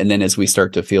then as we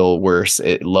start to feel worse,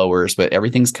 it lowers, but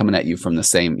everything's coming at you from the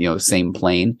same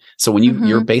plane. So when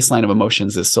your baseline of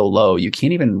emotions is so low, you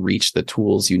can't even reach the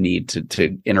tools you need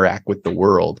to interact with the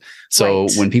world. So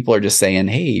when people are just saying,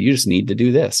 hey, you just need to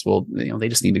do this, well, they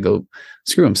just need to go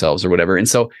screw themselves or whatever. And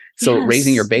so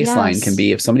raising your baseline can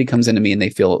be, if somebody comes into me and they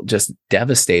feel just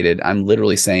devastated, I'm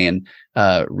literally saying,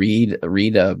 read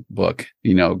a book,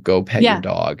 go pet your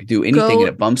dog, do anything, and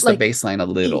it bumps the baseline a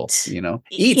little,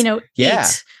 eat.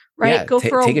 Right. Yeah, go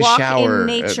for a walk shower, in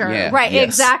nature. Right. Yes.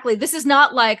 Exactly. This is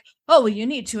not like, oh, well, you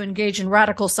need to engage in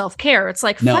radical self-care. It's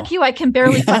like, fuck you, I can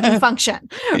barely fucking function.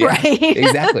 Right.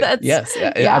 Exactly. Yes.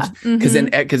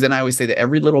 Because then I always say that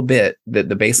every little bit that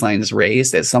the baseline is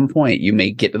raised, at some point you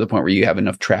may get to the point where you have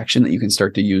enough traction that you can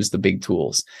start to use the big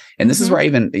tools. And this is where I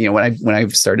even, when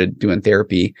I've started doing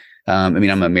therapy, I'm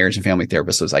a marriage and family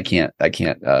therapist, so I can't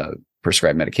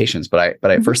prescribe medications. But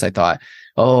at first I thought,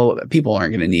 people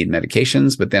aren't going to need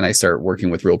medications. But then I start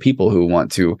working with real people who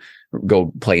want to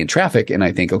go play in traffic. And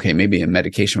I think, okay, maybe a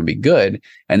medication would be good.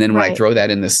 And then when I throw that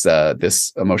in this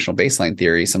emotional baseline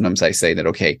theory, sometimes I say that,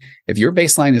 okay, if your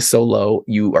baseline is so low,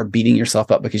 you are beating yourself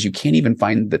up because you can't even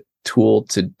find the tool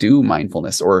to do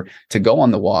mindfulness or to go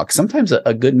on the walk. Sometimes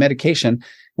a good medication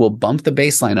will bump the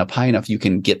baseline up high enough you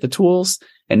can get the tools,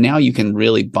 and now you can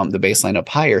really bump the baseline up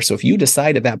higher. So if you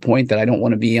decide at that point that I don't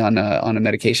want to be on a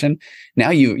medication, now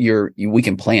we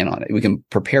can plan on it. We can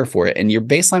prepare for it, and your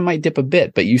baseline might dip a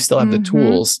bit, but you still have the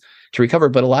tools to recover.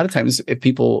 But a lot of times,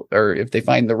 if they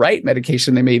find the right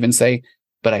medication, they may even say,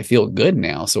 but I feel good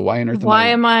now. So why on earth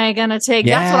am I going to take?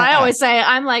 Yeah. That's what I always say.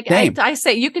 I'm like, I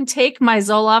say, you can take my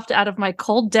Zoloft out of my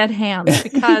cold, dead hands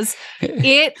because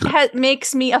it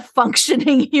makes me a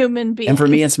functioning human being. And for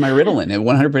me, it's my Ritalin. And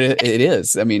 100% it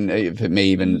is. I mean, it may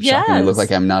even shockingly look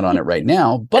like I'm not on it right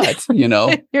now, but but it's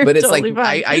totally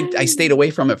like, I stayed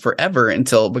away from it forever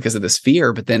because of this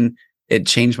fear, but then it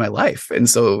changed my life. And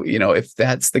so, if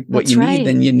that's what you need,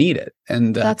 then you need it.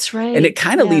 And that's right. And it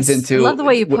kind of leads into, I love the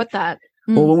way you put that.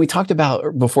 Well, when we talked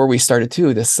about before we started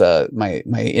too, this my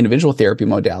individual therapy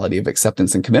modality of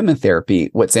acceptance and commitment therapy,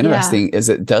 what's interesting is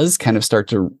it does kind of start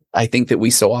to, I think that we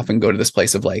so often go to this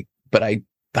place of like, but I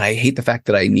hate the fact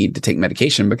that I need to take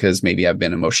medication because maybe I've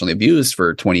been emotionally abused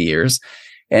for 20 years.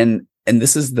 And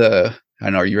this is I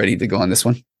don't know, are you ready to go on this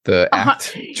one? The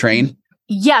ACT train?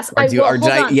 Yes.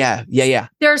 Yeah.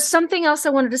 There's something else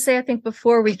I wanted to say, I think,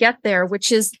 before we get there, which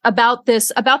is about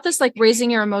this like raising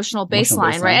your emotional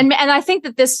baseline, right? And I think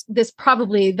that this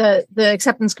probably the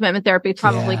acceptance commitment therapy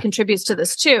probably contributes to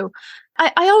this too.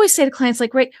 I always say to clients,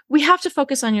 like, right, we have to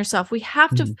focus on yourself. We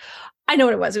have to, I know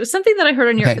what it was. It was something that I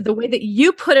heard on the way that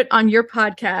you put it on your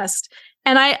podcast.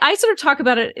 And I sort of talk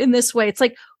about it in this way. It's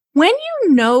like, when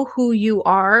you know who you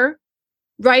are,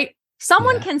 right?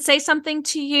 Someone can say something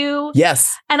to you.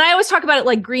 Yes. And I always talk about it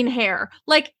like green hair.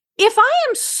 Like, if I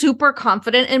am super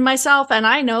confident in myself and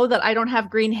I know that I don't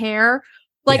have green hair,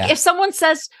 like if someone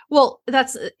says, well,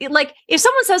 that's like, if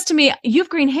someone says to me, you have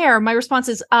green hair, my response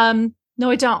is, no,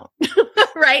 I don't.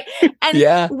 Right.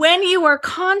 And when you are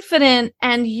confident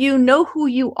and you know who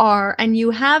you are and you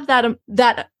have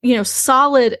that,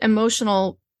 solid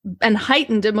emotional and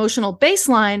heightened emotional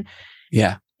baseline.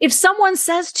 Yeah. If someone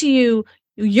says to you,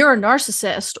 you're a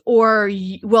narcissist, or,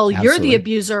 well, you're the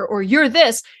abuser, or you're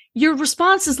this, your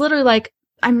response is literally like,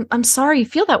 I'm sorry you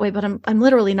feel that way, but I'm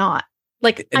literally not.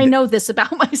 Like, I know this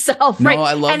about myself. No, right.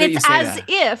 I love and that it's you say as that.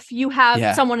 if you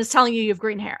have someone is telling you have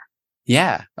green hair.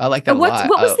 Yeah, I like that a lot.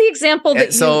 What was the example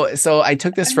that So I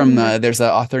took this from, there's an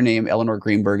author named Eleanor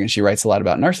Greenberg, and she writes a lot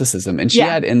about narcissism. And she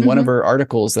had in one of her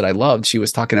articles that I loved, she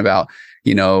was talking about,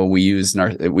 we don't use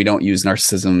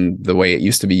narcissism the way it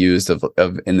used to be used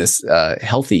of in this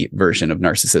healthy version of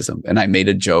narcissism. And I made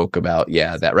a joke about,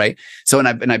 that, right? So, and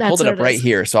I pulled it up right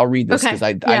here. So I'll read this because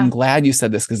I'm glad you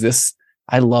said this, because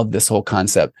I love this whole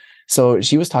concept. So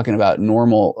she was talking about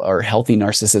normal or healthy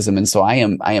narcissism. And so I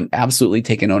am absolutely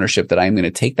taking ownership that I'm going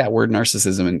to take that word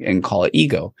narcissism and call it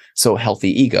ego. So healthy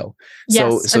ego.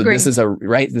 So this is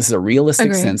a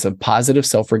realistic sense of positive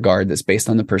self-regard that's based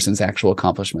on the person's actual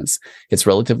accomplishments. It's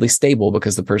relatively stable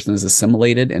because the person is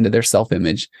assimilated into their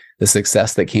self-image, the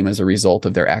success that came as a result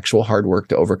of their actual hard work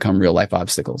to overcome real life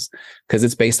obstacles. Because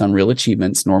it's based on real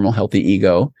achievements, normal healthy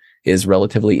ego is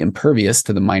relatively impervious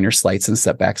to the minor slights and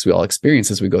setbacks we all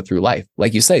experience as we go through life.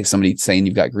 Like you say, somebody saying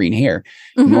you've got green hair.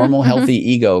 Normal, healthy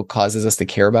ego causes us to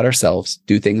care about ourselves,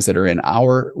 do things that are in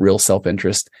our real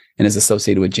self-interest, and is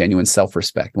associated with genuine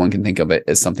self-respect. One can think of it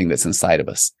as something that's inside of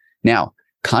us. Now,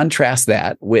 contrast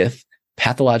that with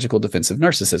pathological defensive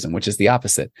narcissism, which is the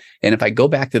opposite. And if I go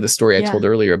back to the story I told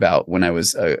earlier about when I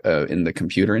was in the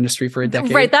computer industry for a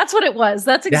decade. Right. That's what it was.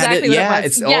 That's exactly what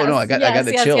it was. I got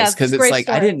the chills, because it's like,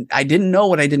 story. I didn't know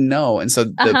what I didn't know. And so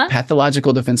the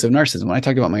pathological defensive narcissism, when I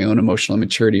talk about my own emotional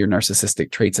immaturity or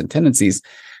narcissistic traits and tendencies,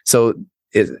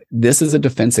 this is a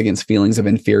defense against feelings of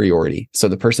inferiority. So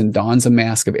the person dons a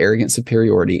mask of arrogant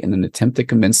superiority in an attempt to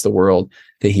convince the world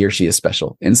that he or she is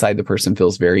special. Inside, the person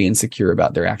feels very insecure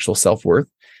about their actual self-worth.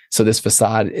 So this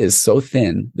facade is so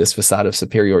thin. This facade of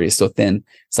superiority is so thin.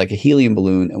 It's like a helium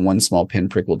balloon, and one small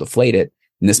pinprick will deflate it.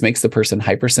 And this makes the person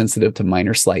hypersensitive to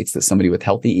minor slights that somebody with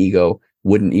healthy ego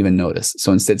wouldn't even notice.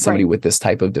 So instead, somebody with this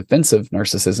type of defensive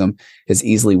narcissism is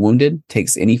easily wounded,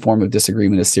 takes any form of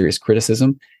disagreement as serious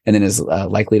criticism, and then is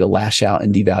likely to lash out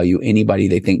and devalue anybody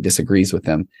they think disagrees with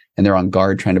them. And they're on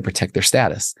guard trying to protect their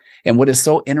status. And what is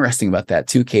so interesting about that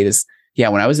too, Kate, is,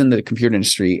 when I was in the computer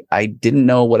industry, I didn't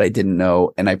know what I didn't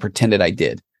know, and I pretended I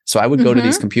did. So I would go to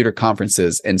these computer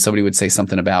conferences, and somebody would say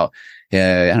something about,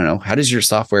 I don't know, how does your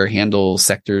software handle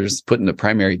sectors put in the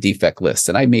primary defect list?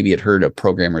 And I maybe had heard a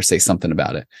programmer say something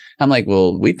about it. I'm like,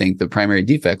 well, we think the primary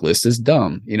defect list is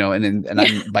dumb,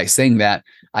 and by saying that,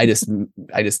 I just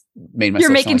made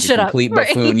myself sound like a complete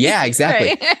buffoon. Yeah,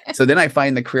 exactly. Right. So then I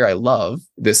find the career I love,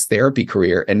 this therapy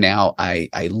career, and now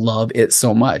I love it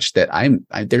so much that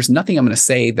there's nothing I'm going to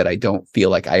say that I don't feel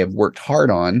like I have worked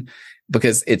hard on.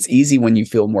 Because it's easy when you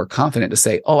feel more confident to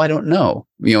say, oh, I don't know.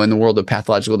 In the world of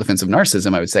pathological defensive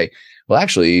narcissism, I would say, well,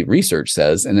 actually, research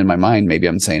says, and in my mind, maybe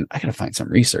I'm saying, I got to find some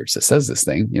research that says this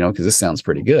thing, because this sounds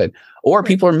pretty good. Or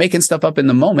people are making stuff up in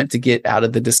the moment to get out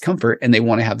of the discomfort, and they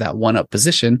want to have that one-up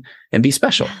position and be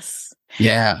special. Yes.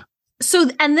 Yeah. So,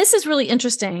 and this is really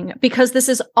interesting, because this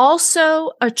is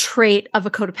also a trait of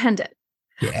a codependent.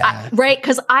 Yeah. Right?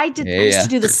 Because I used to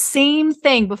do the same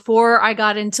thing before I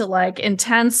got into like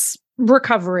intense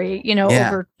recovery,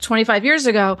 over 25 years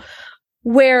ago,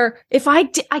 where if I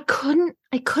couldn't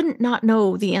not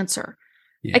know the answer.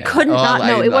 Yeah. I couldn't not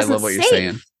know. It wasn't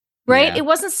safe. Right? Yeah. It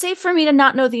wasn't safe for me to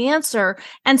not know the answer.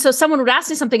 And so someone would ask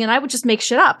me something, and I would just make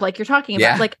shit up, like you're talking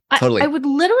about. Like totally. I would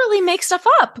literally make stuff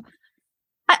up.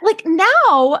 Like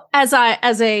now, as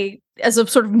a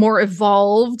sort of more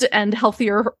evolved and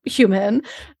healthier human,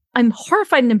 I'm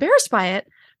horrified and embarrassed by it.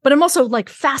 but I'm also like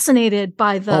fascinated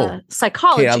by the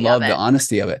psychology. I love of it. the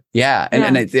honesty of it. Yeah.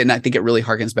 And I think it really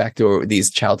harkens back to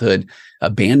these childhood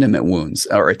abandonment wounds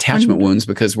or attachment wounds,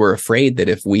 because we're afraid that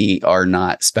if we are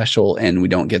not special and we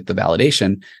don't get the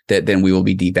validation, that then we will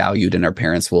be devalued and our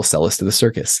parents will sell us to the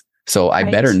circus. So I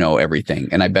better know everything,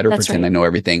 and I better pretend I know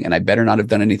everything, and I better not have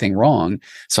done anything wrong.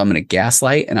 So I'm going to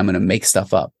gaslight and I'm going to make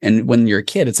stuff up. And when you're a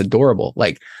kid, it's adorable.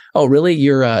 Like, oh, really?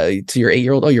 You're to your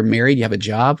 8-year-old. Oh, you're married. You have a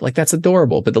job. Like, that's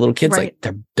adorable. But the little kids, like,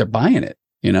 they're buying it,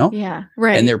 you know? Yeah.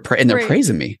 Right. And they're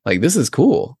praising me. Like, this is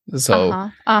cool.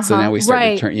 So, so now we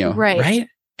start to turn, right?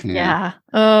 Yeah.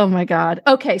 Oh my God.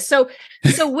 Okay. So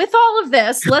with all of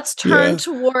this, let's turn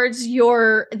towards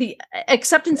the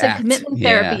acceptance and commitment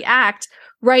therapy act,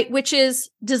 right? Which is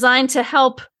designed to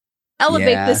help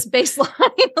elevate this baseline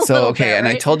and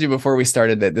I told you before we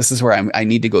started that this is where I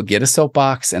need to go get a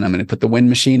soapbox, and I'm going to put the wind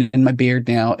machine in my beard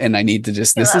now, and I need to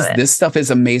just this stuff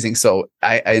is amazing. So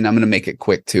I'm going to make it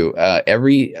quick too.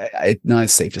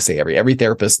 It's safe to say every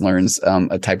therapist learns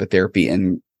a type of therapy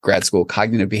in grad school,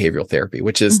 cognitive behavioral therapy,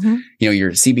 which is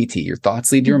your CBT. Your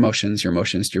thoughts lead to your emotions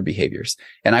to your behaviors.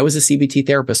 And I was a CBT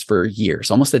therapist for years,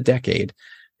 almost a decade.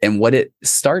 And what it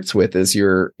starts with is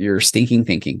your stinking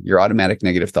thinking, your automatic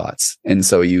negative thoughts. And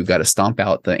so you've got to stomp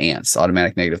out the ants,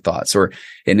 automatic negative thoughts.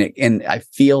 And I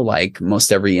feel like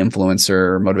most every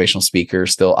influencer, motivational speaker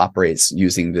still operates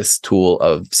using this tool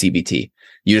of CBT.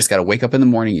 You just got to wake up in the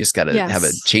morning. You just got to have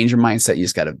a change your mindset. You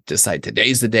just got to decide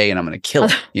today's the day and I'm going to kill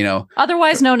it,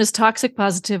 Otherwise known as toxic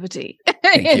positivity.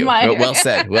 Thank you. Well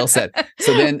said.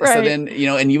 So then,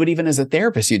 and you would, even as a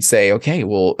therapist, you'd say, okay,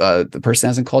 well, the person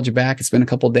hasn't called you back. It's been a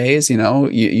couple of days,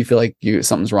 you feel like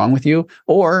something's wrong with you,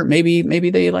 or maybe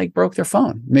they like broke their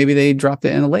phone. Maybe they dropped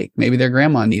it in a lake. Maybe their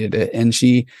grandma needed it. And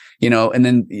she, and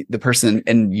then the person,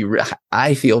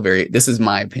 I feel this is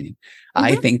my opinion.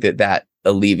 I think that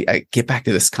I get back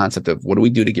to this concept of what do we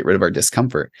do to get rid of our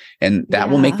discomfort, and that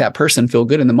will make that person feel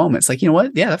good in the moment. It's like, you know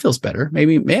what? Yeah, that feels better.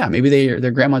 Maybe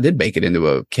their grandma did bake it into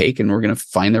a cake, and we're going to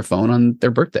find their phone on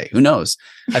their birthday. Who knows?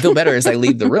 I feel better as I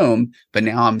leave the room, but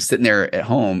now I'm sitting there at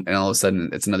home, and all of a sudden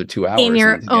it's another 2 hours in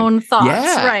your own thoughts.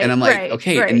 Yeah, right, and I'm like,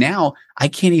 okay, and now I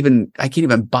can't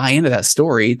even buy into that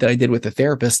story that I did with the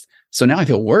therapist. So now I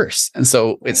feel worse, and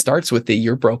so it starts with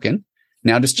you're broken.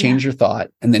 Now just change your thought.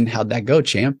 And then how'd that go,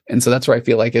 champ? And so that's where I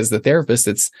feel like as the therapist,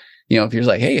 it's, if you're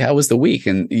like, hey, how was the week?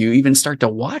 And you even start to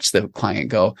watch the client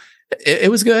go,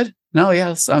 it was good. No,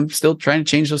 yes, I'm still trying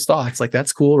to change those thoughts. Like,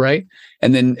 that's cool. Right.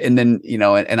 And then,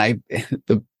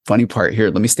 the funny part here,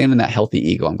 let me stand in that healthy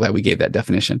ego. I'm glad we gave that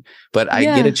definition, but I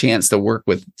get a chance to work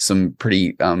with some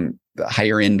pretty,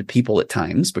 higher end people at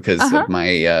times because of my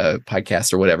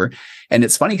podcast or whatever. And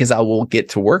it's funny because I will get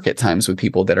to work at times with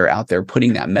people that are out there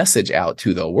putting that message out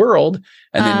to the world.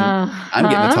 And then I'm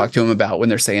getting to talk to them about when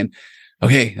they're saying,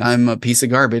 okay, I'm a piece of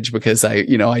garbage because I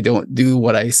don't do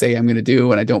what I say I'm going to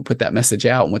do. And I don't put that message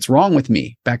out. And what's wrong with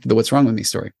me? Back to the what's wrong with me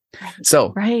story.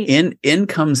 So in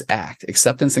comes ACT,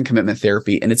 acceptance and commitment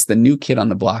therapy. And it's the new kid on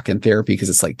the block in therapy because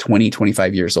it's like 20,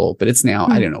 25 years old, but it's now,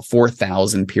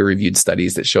 4,000 peer reviewed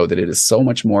studies that show that it is so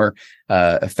much more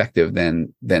effective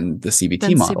than the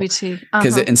CBT model.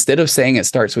 Because instead of saying it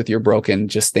starts with you're broken,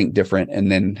 just think different.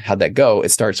 And then how'd that go? It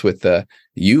starts with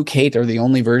you, Kate, are the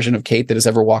only version of Kate that has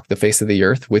ever walked the face of the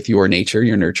earth with your nature,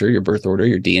 your nurture, your birth order,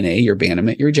 your DNA, your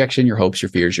abandonment, your rejection, your hopes, your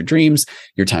fears, your dreams,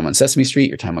 your time on Sesame Street,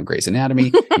 your time on Grey's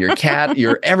Anatomy, your cat,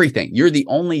 your everything. You're the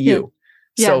only you.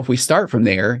 Yeah. So if we start from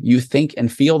there, you think and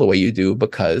feel the way you do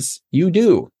because you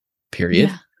do, period.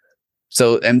 Yeah.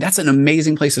 So, and that's an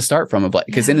amazing place to start from,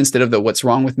 because then instead of the what's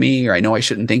wrong with me, or I know I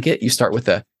shouldn't think it, you start with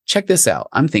check this out.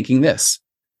 I'm thinking this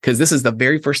because this is the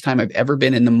very first time I've ever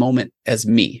been in the moment as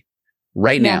me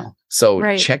right now.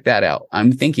 So check that out.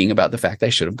 I'm thinking about the fact I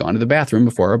should have gone to the bathroom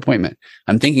before our appointment.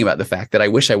 I'm thinking about the fact that I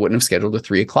wish I wouldn't have scheduled a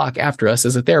 3:00 after us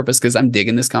as a therapist because I'm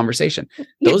digging this conversation.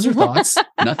 Those are thoughts.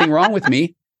 Nothing wrong with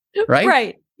me. Right.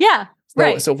 Right. Yeah.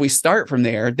 So if we start from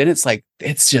there, then it's like,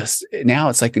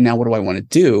 now what do I want to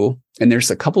do? And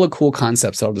there's a couple of cool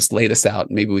concepts. I'll just lay this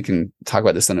out. Maybe we can talk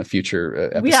about this in a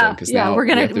future episode.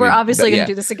 We're obviously going to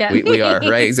do this again. we are,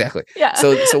 right? Exactly. Yeah.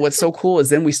 So what's so cool is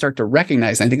then we start to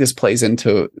recognize, and I think this plays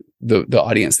into the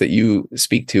audience that you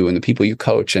speak to and the people you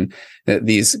coach and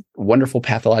these wonderful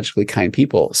pathologically kind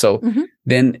people. So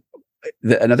then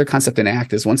another concept in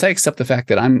ACT is once I accept the fact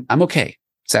that I'm okay.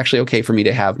 It's actually okay for me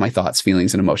to have my thoughts,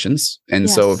 feelings, and emotions. And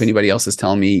so if anybody else is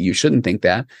telling me you shouldn't think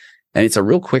that, And it's a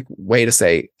real quick way to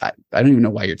say, I don't even know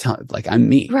why you're telling, like, I'm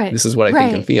me. Right. This is what I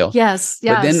think and feel. Yes.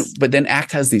 But then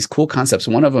ACT has these cool concepts.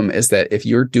 One of them is that if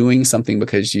you're doing something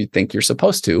because you think you're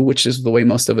supposed to, which is the way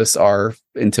most of us are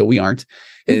until we aren't,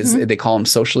 is they call them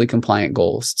socially compliant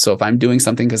goals. So if I'm doing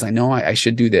something because I know I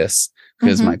should do this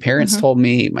because my parents told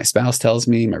me, my spouse tells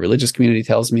me, my religious community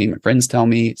tells me, my friends tell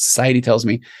me, society tells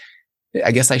me,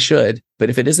 I guess I should. But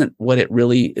if it isn't what it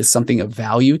really is, something of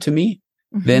value to me,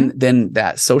 then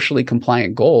that socially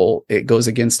compliant goal, it goes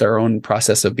against our own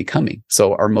process of becoming.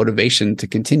 So our motivation to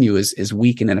continue is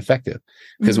weak and ineffective.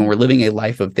 Because when we're living a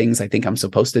life of things I think I'm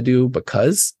supposed to do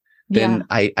because, then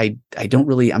I don't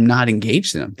really, I'm not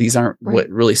engaged in them. These aren't what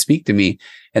really speak to me.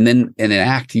 And then in an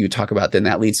ACT you talk about, then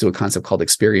that leads to a concept called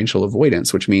experiential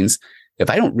avoidance, which means if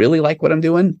I don't really like what I'm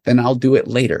doing, then I'll do it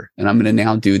later. And I'm going to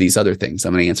now do these other things.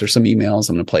 I'm going to answer some emails.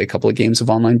 I'm going to play a couple of games of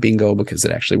online bingo because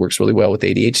it actually works really well with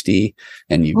ADHD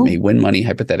and you may win money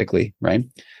hypothetically, right?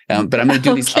 But I'm going to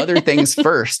do these other things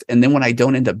first. And then when I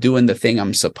don't end up doing the thing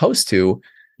I'm supposed to,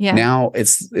 now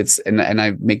and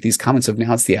I make these comments of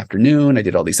now it's the afternoon. I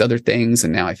did all these other things.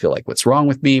 And now I feel like what's wrong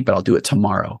with me, but I'll do it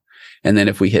tomorrow. And then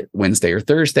if we hit Wednesday or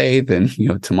Thursday, then,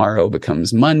 tomorrow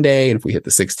becomes Monday. And if we hit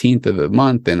the 16th of the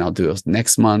month, then I'll do it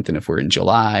next month. And if we're in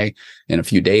July in a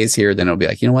few days here, then it'll be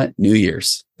like, you know what? New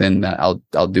Year's. Then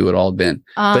I'll do it all then.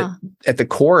 But at the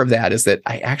core of that is that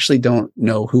I actually don't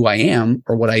know who I am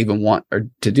or what I even want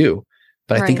to do.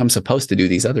 But I think I'm supposed to do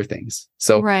these other things.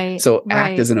 So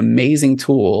ACT is an amazing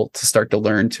tool to start to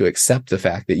learn to accept the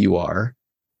fact that you are,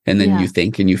 and then you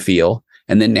think and you feel.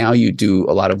 And then now you do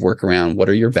a lot of work around what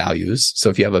are your values. So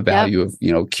if you have a value of,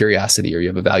 curiosity, or you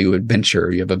have a value of adventure,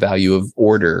 or you have a value of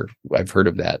order, I've heard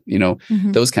of that,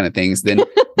 those kind of things, then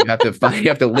you have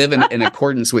to live in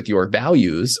accordance with your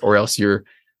values, or else you're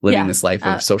living this life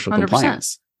of social 100%.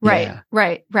 Compliance.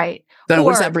 Right. Then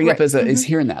what does that bring up as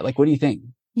hearing that? Like, what do you think?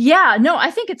 Yeah, no,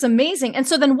 I think it's amazing. And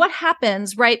so then what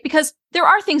happens, right? Because there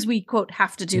are things we, quote,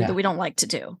 have to do that we don't like to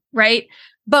do, right?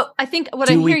 But I think what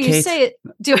I hear you say,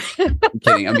 I'm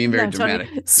kidding. I'm being very dramatic.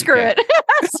 Tony, screw it.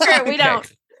 We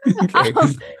don't.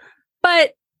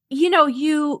 But,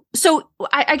 so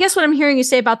I guess what I'm hearing you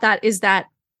say about that is that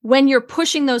when you're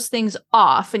pushing those things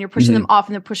off and you're pushing them off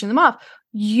and they're pushing them off,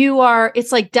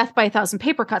 it's like death by 1,000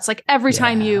 paper cuts. Like every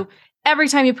time you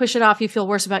push it off, you feel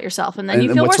worse about yourself, and then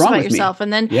you feel worse about yourself.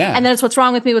 And then it's what's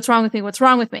wrong with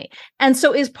me. And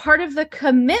so is part of the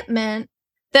commitment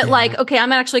that like, okay,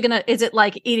 I'm actually is it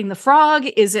like eating the frog?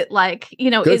 Is it like,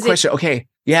 Good question. Okay.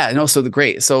 Yeah, no,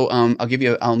 great. So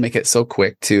I'll make it so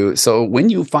quick too. So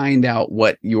when you find out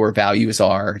what your values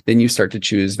are, then you start to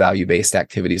choose value-based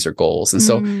activities or goals. And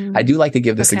so I do like to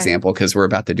give this example because we're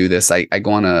about to do this. I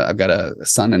go on I've got a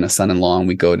son and a son-in-law, and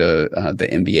we go to the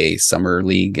NBA Summer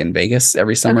League in Vegas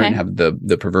every summer and have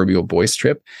the proverbial boys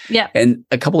trip. Yeah. And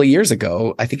a couple of years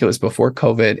ago, I think it was before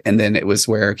COVID, and then it was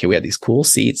where, we had these cool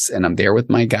seats and I'm there with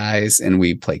my guys and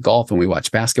we play golf and we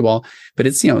watch basketball, but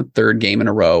it's, third game in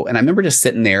a row. And I remember just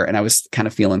sitting there and I was kind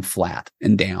of feeling flat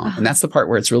and down. And that's the part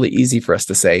where it's really easy for us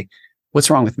to say, what's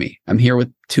wrong with me? I'm here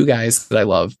with two guys that I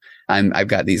love. I've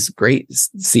got these great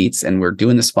seats and we're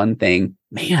doing this fun thing.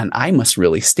 Man, I must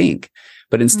really stink.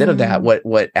 But instead of that,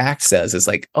 what ACT says is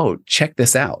like, oh, check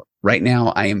this out. Right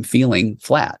now I am feeling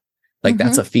flat. Like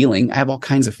that's a feeling. I have all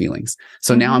kinds of feelings.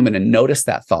 So now I'm going to notice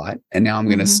that thought. And now I'm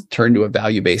going to turn to a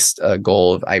value-based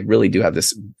goal of, I really do have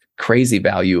this crazy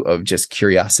value of just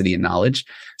curiosity and knowledge.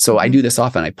 So I do this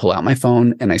often. I pull out my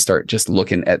phone and I start just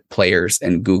looking at players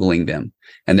and Googling them.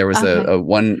 And there was a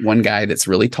one guy that's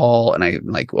really tall, and I'm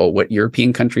like, well, what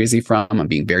European country is he from? I'm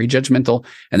being very judgmental.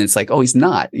 And it's like, oh, he's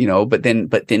not, but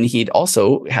then he'd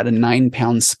also had a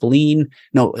 9-pound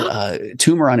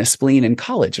tumor on his spleen in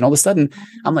college. And all of a sudden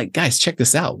I'm like, guys, check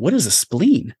this out. What is a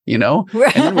spleen? And then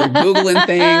we're Googling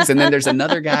things. And then there's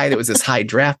another guy that was this high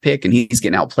draft pick, and he's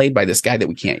getting outplayed by this guy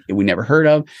that we never heard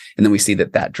of. And then we see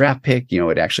that draft pick,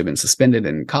 had actually been suspended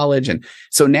in college. And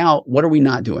so now what are we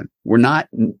not doing? We're not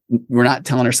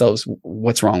telling ourselves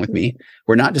what's wrong with me.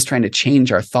 We're not just trying to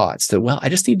change our thoughts to, well, I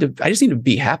just need to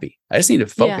be happy. I just need to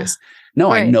focus. Yeah.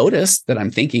 No, I notice that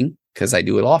I'm thinking because I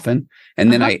do it often.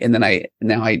 And then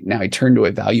I turn to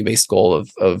a value-based goal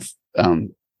of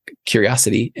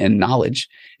curiosity and knowledge.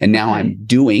 And now I'm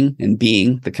doing and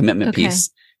being the commitment piece.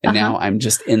 And now I'm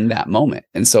just in that moment.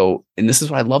 And this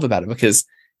is what I love about it, because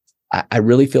I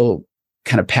really feel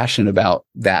kind of passionate about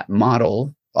that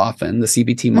model. Often the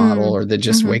CBT model or the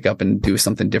just wake up and do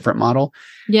something different model.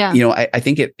 Yeah. I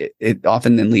think it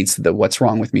often then leads to the what's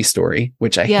wrong with me story,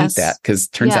 which I hate that, because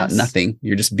it turns out nothing.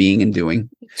 You're just being and doing.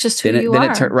 It's just who you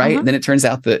are. Then it turns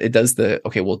out that it does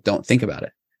okay, well, don't think about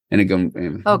it. And it goes,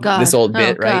 oh God, this old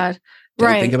bit, right?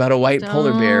 Don't think about a white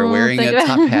polar bear wearing a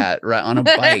top hat right on a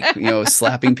bike,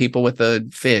 slapping people with a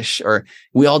fish, or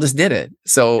we all just did it.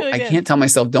 So I can't tell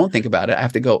myself, don't think about it. I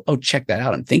have to go, oh, check that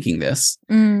out. I'm thinking this.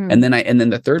 And then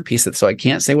the third piece so I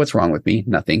can't say what's wrong with me.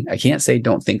 Nothing. I can't say,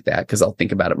 don't think that, because I'll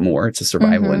think about it more. It's a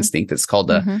survival instinct. It's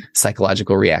called a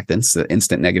psychological reactance, the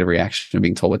instant negative reaction of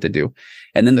being told what to do.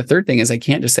 And then the third thing is I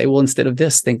can't just say, well, instead of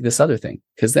this, think this other thing.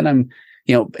 Because then I'm,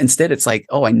 instead it's like,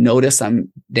 oh, I notice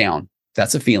I'm down.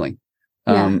 That's a feeling.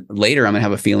 Later, I'm going to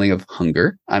have a feeling of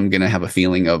hunger. I'm going to have a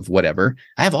feeling of whatever.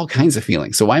 I have all kinds of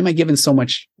feelings. So why am I giving so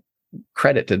much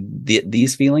credit to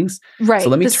these feelings? Right. So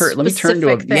let me turn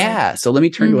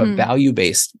to a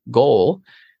value-based goal.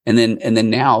 And then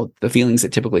now the feelings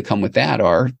that typically come with that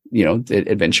are,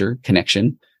 adventure,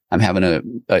 connection. I'm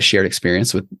having a shared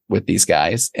experience with these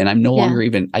guys, and I'm no longer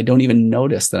I don't even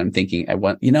notice that I'm thinking I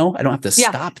don't have to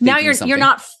stop thinking now you're something.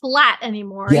 not flat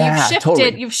anymore. Yeah,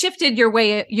 you've shifted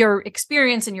your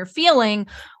experience and your feeling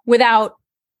without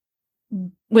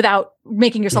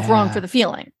making yourself wrong for the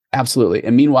feeling. Absolutely.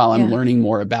 And meanwhile, I'm learning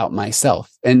more about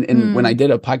myself. And when I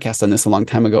did a podcast on this a long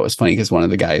time ago, it was funny because one of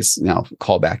the guys, now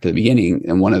call back to the beginning,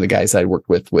 and one of the guys I worked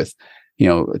with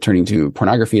turning to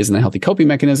pornography as a healthy coping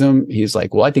mechanism. He's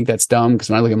like, well, I think that's dumb, because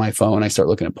when I look at my phone, I start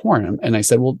looking at porn. And I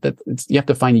said, well, you have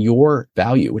to find your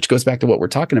value, which goes back to what we're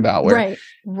talking about, where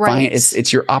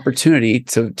it's your opportunity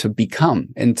to become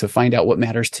and to find out what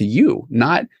matters to you.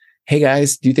 Not, hey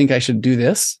guys, do you think I should do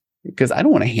this? Because I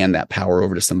don't want to hand that power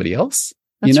over to somebody else.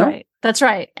 Right. That's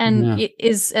right. And I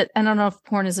don't know if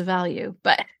porn is a value,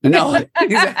 but no,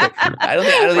 exactly. I don't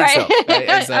think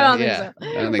so.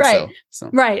 I don't think so.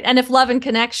 Right. And if love and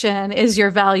connection is your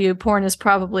value, porn is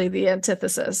probably the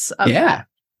antithesis of that,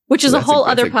 which is a whole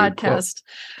other podcast.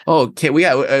 Oh, okay. We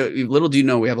got little do you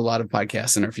know, we have a lot of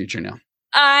podcasts in our future now.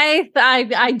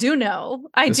 I do know.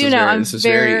 This is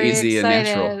very easy excited. And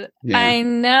natural. Yeah.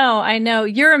 I know.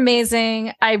 You're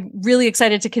amazing. I'm really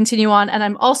excited to continue on. And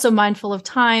I'm also mindful of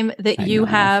time that you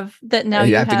have that now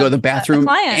you have to go to the bathroom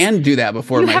and do that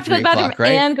before my 3 o'clock,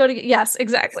 right? And yes,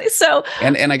 exactly. So,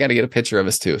 and I got to get a picture of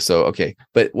us too. So, okay.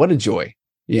 But what a joy.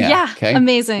 Yeah. Okay.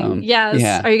 Amazing. Yes.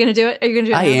 Yeah. Are you going to do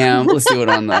it? I am. Let's do it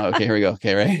on okay, here we go.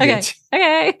 Okay. Right.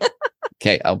 Okay.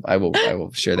 Okay. I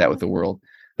will share that with the world.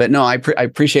 But no, I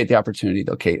appreciate the opportunity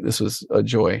though, Kate. This was a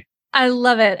joy. I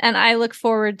love it. And I look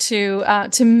forward to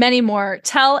many more.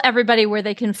 Tell everybody where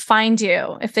they can find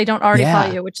you if they don't already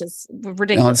follow you, which is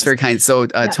ridiculous. No, it's very kind. So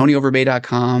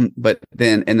TonyOverbay.com, but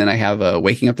then I have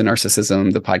Waking Up to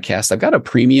Narcissism, the podcast. I've got a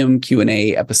premium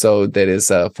Q&A episode that is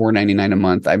 $4.99 a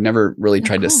month. I've never really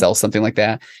tried to sell something like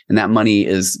that. And that money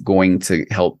is going to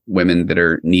help women that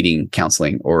are needing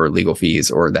counseling or legal fees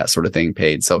or that sort of thing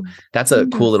paid. So that's a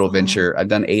cool little venture. I've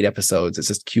done 8 episodes. It's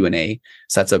just Q&A.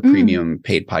 So that's a premium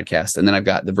paid podcast. And then I've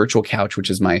got the Virtual Couch,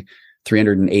 which is my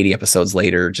 380 episodes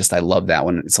later. Just, I love that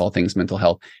one. It's all things mental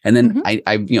health. And then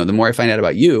I the more I find out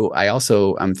about you,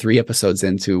 I'm 3 episodes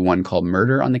into one called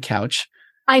Murder on the Couch.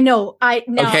 I know. I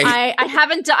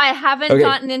haven't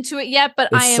gotten into it yet, but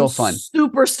I am so fun.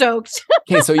 Super stoked.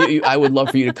 Okay, so I would love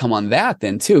for you to come on that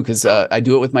then too, because I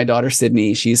do it with my daughter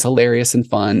Sydney. She's hilarious and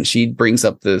fun. She brings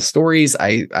up the stories.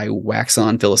 I wax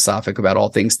on philosophic about all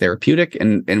things therapeutic,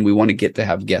 and we want to get to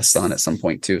have guests on at some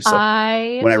point too. So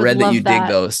when I read that you dig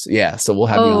those, so we'll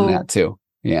have you on that too.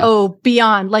 Yeah. Oh,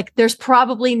 beyond. Like, there's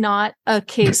probably not a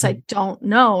case I don't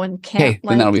know and can't. Okay,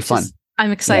 then that'll be fun.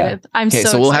 I'm excited. Yeah.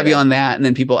 So we'll have you on that. And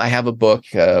then I have a book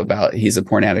about, he's a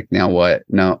porn addict. Now what?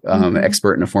 No,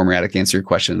 expert and a former addict, answer your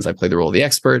questions. I play the role of the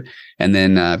expert. And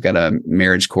then I've got a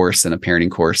marriage course and a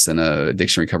parenting course and a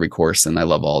addiction recovery course. And I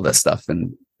love all this stuff.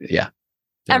 And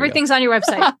everything's on your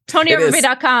website,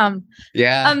 TonyOverbay.com.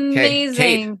 Yeah. Amazing.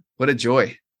 Kate, what a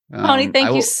joy. Tony,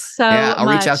 thank you so much. I'll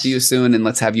reach out to you soon, and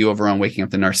let's have you over on Waking Up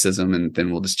to Narcissism, and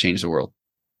then we'll just change the world.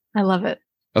 I love it.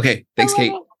 Okay. Thanks,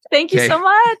 Kate. Thank you so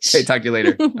much. Okay, talk to you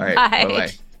later. All right.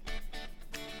 Bye-bye.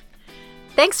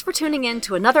 Thanks for tuning in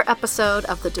to another episode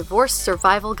of the Divorce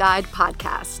Survival Guide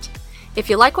podcast. If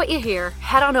you like what you hear,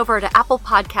 head on over to Apple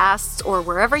Podcasts or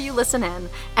wherever you listen in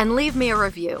and leave me a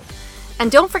review.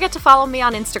 And don't forget to follow me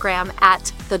on Instagram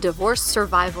at the Divorce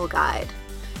Survival Guide.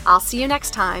 I'll see you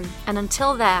next time, and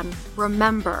until then,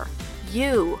 remember,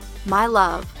 you, my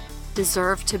love,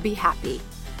 deserve to be happy.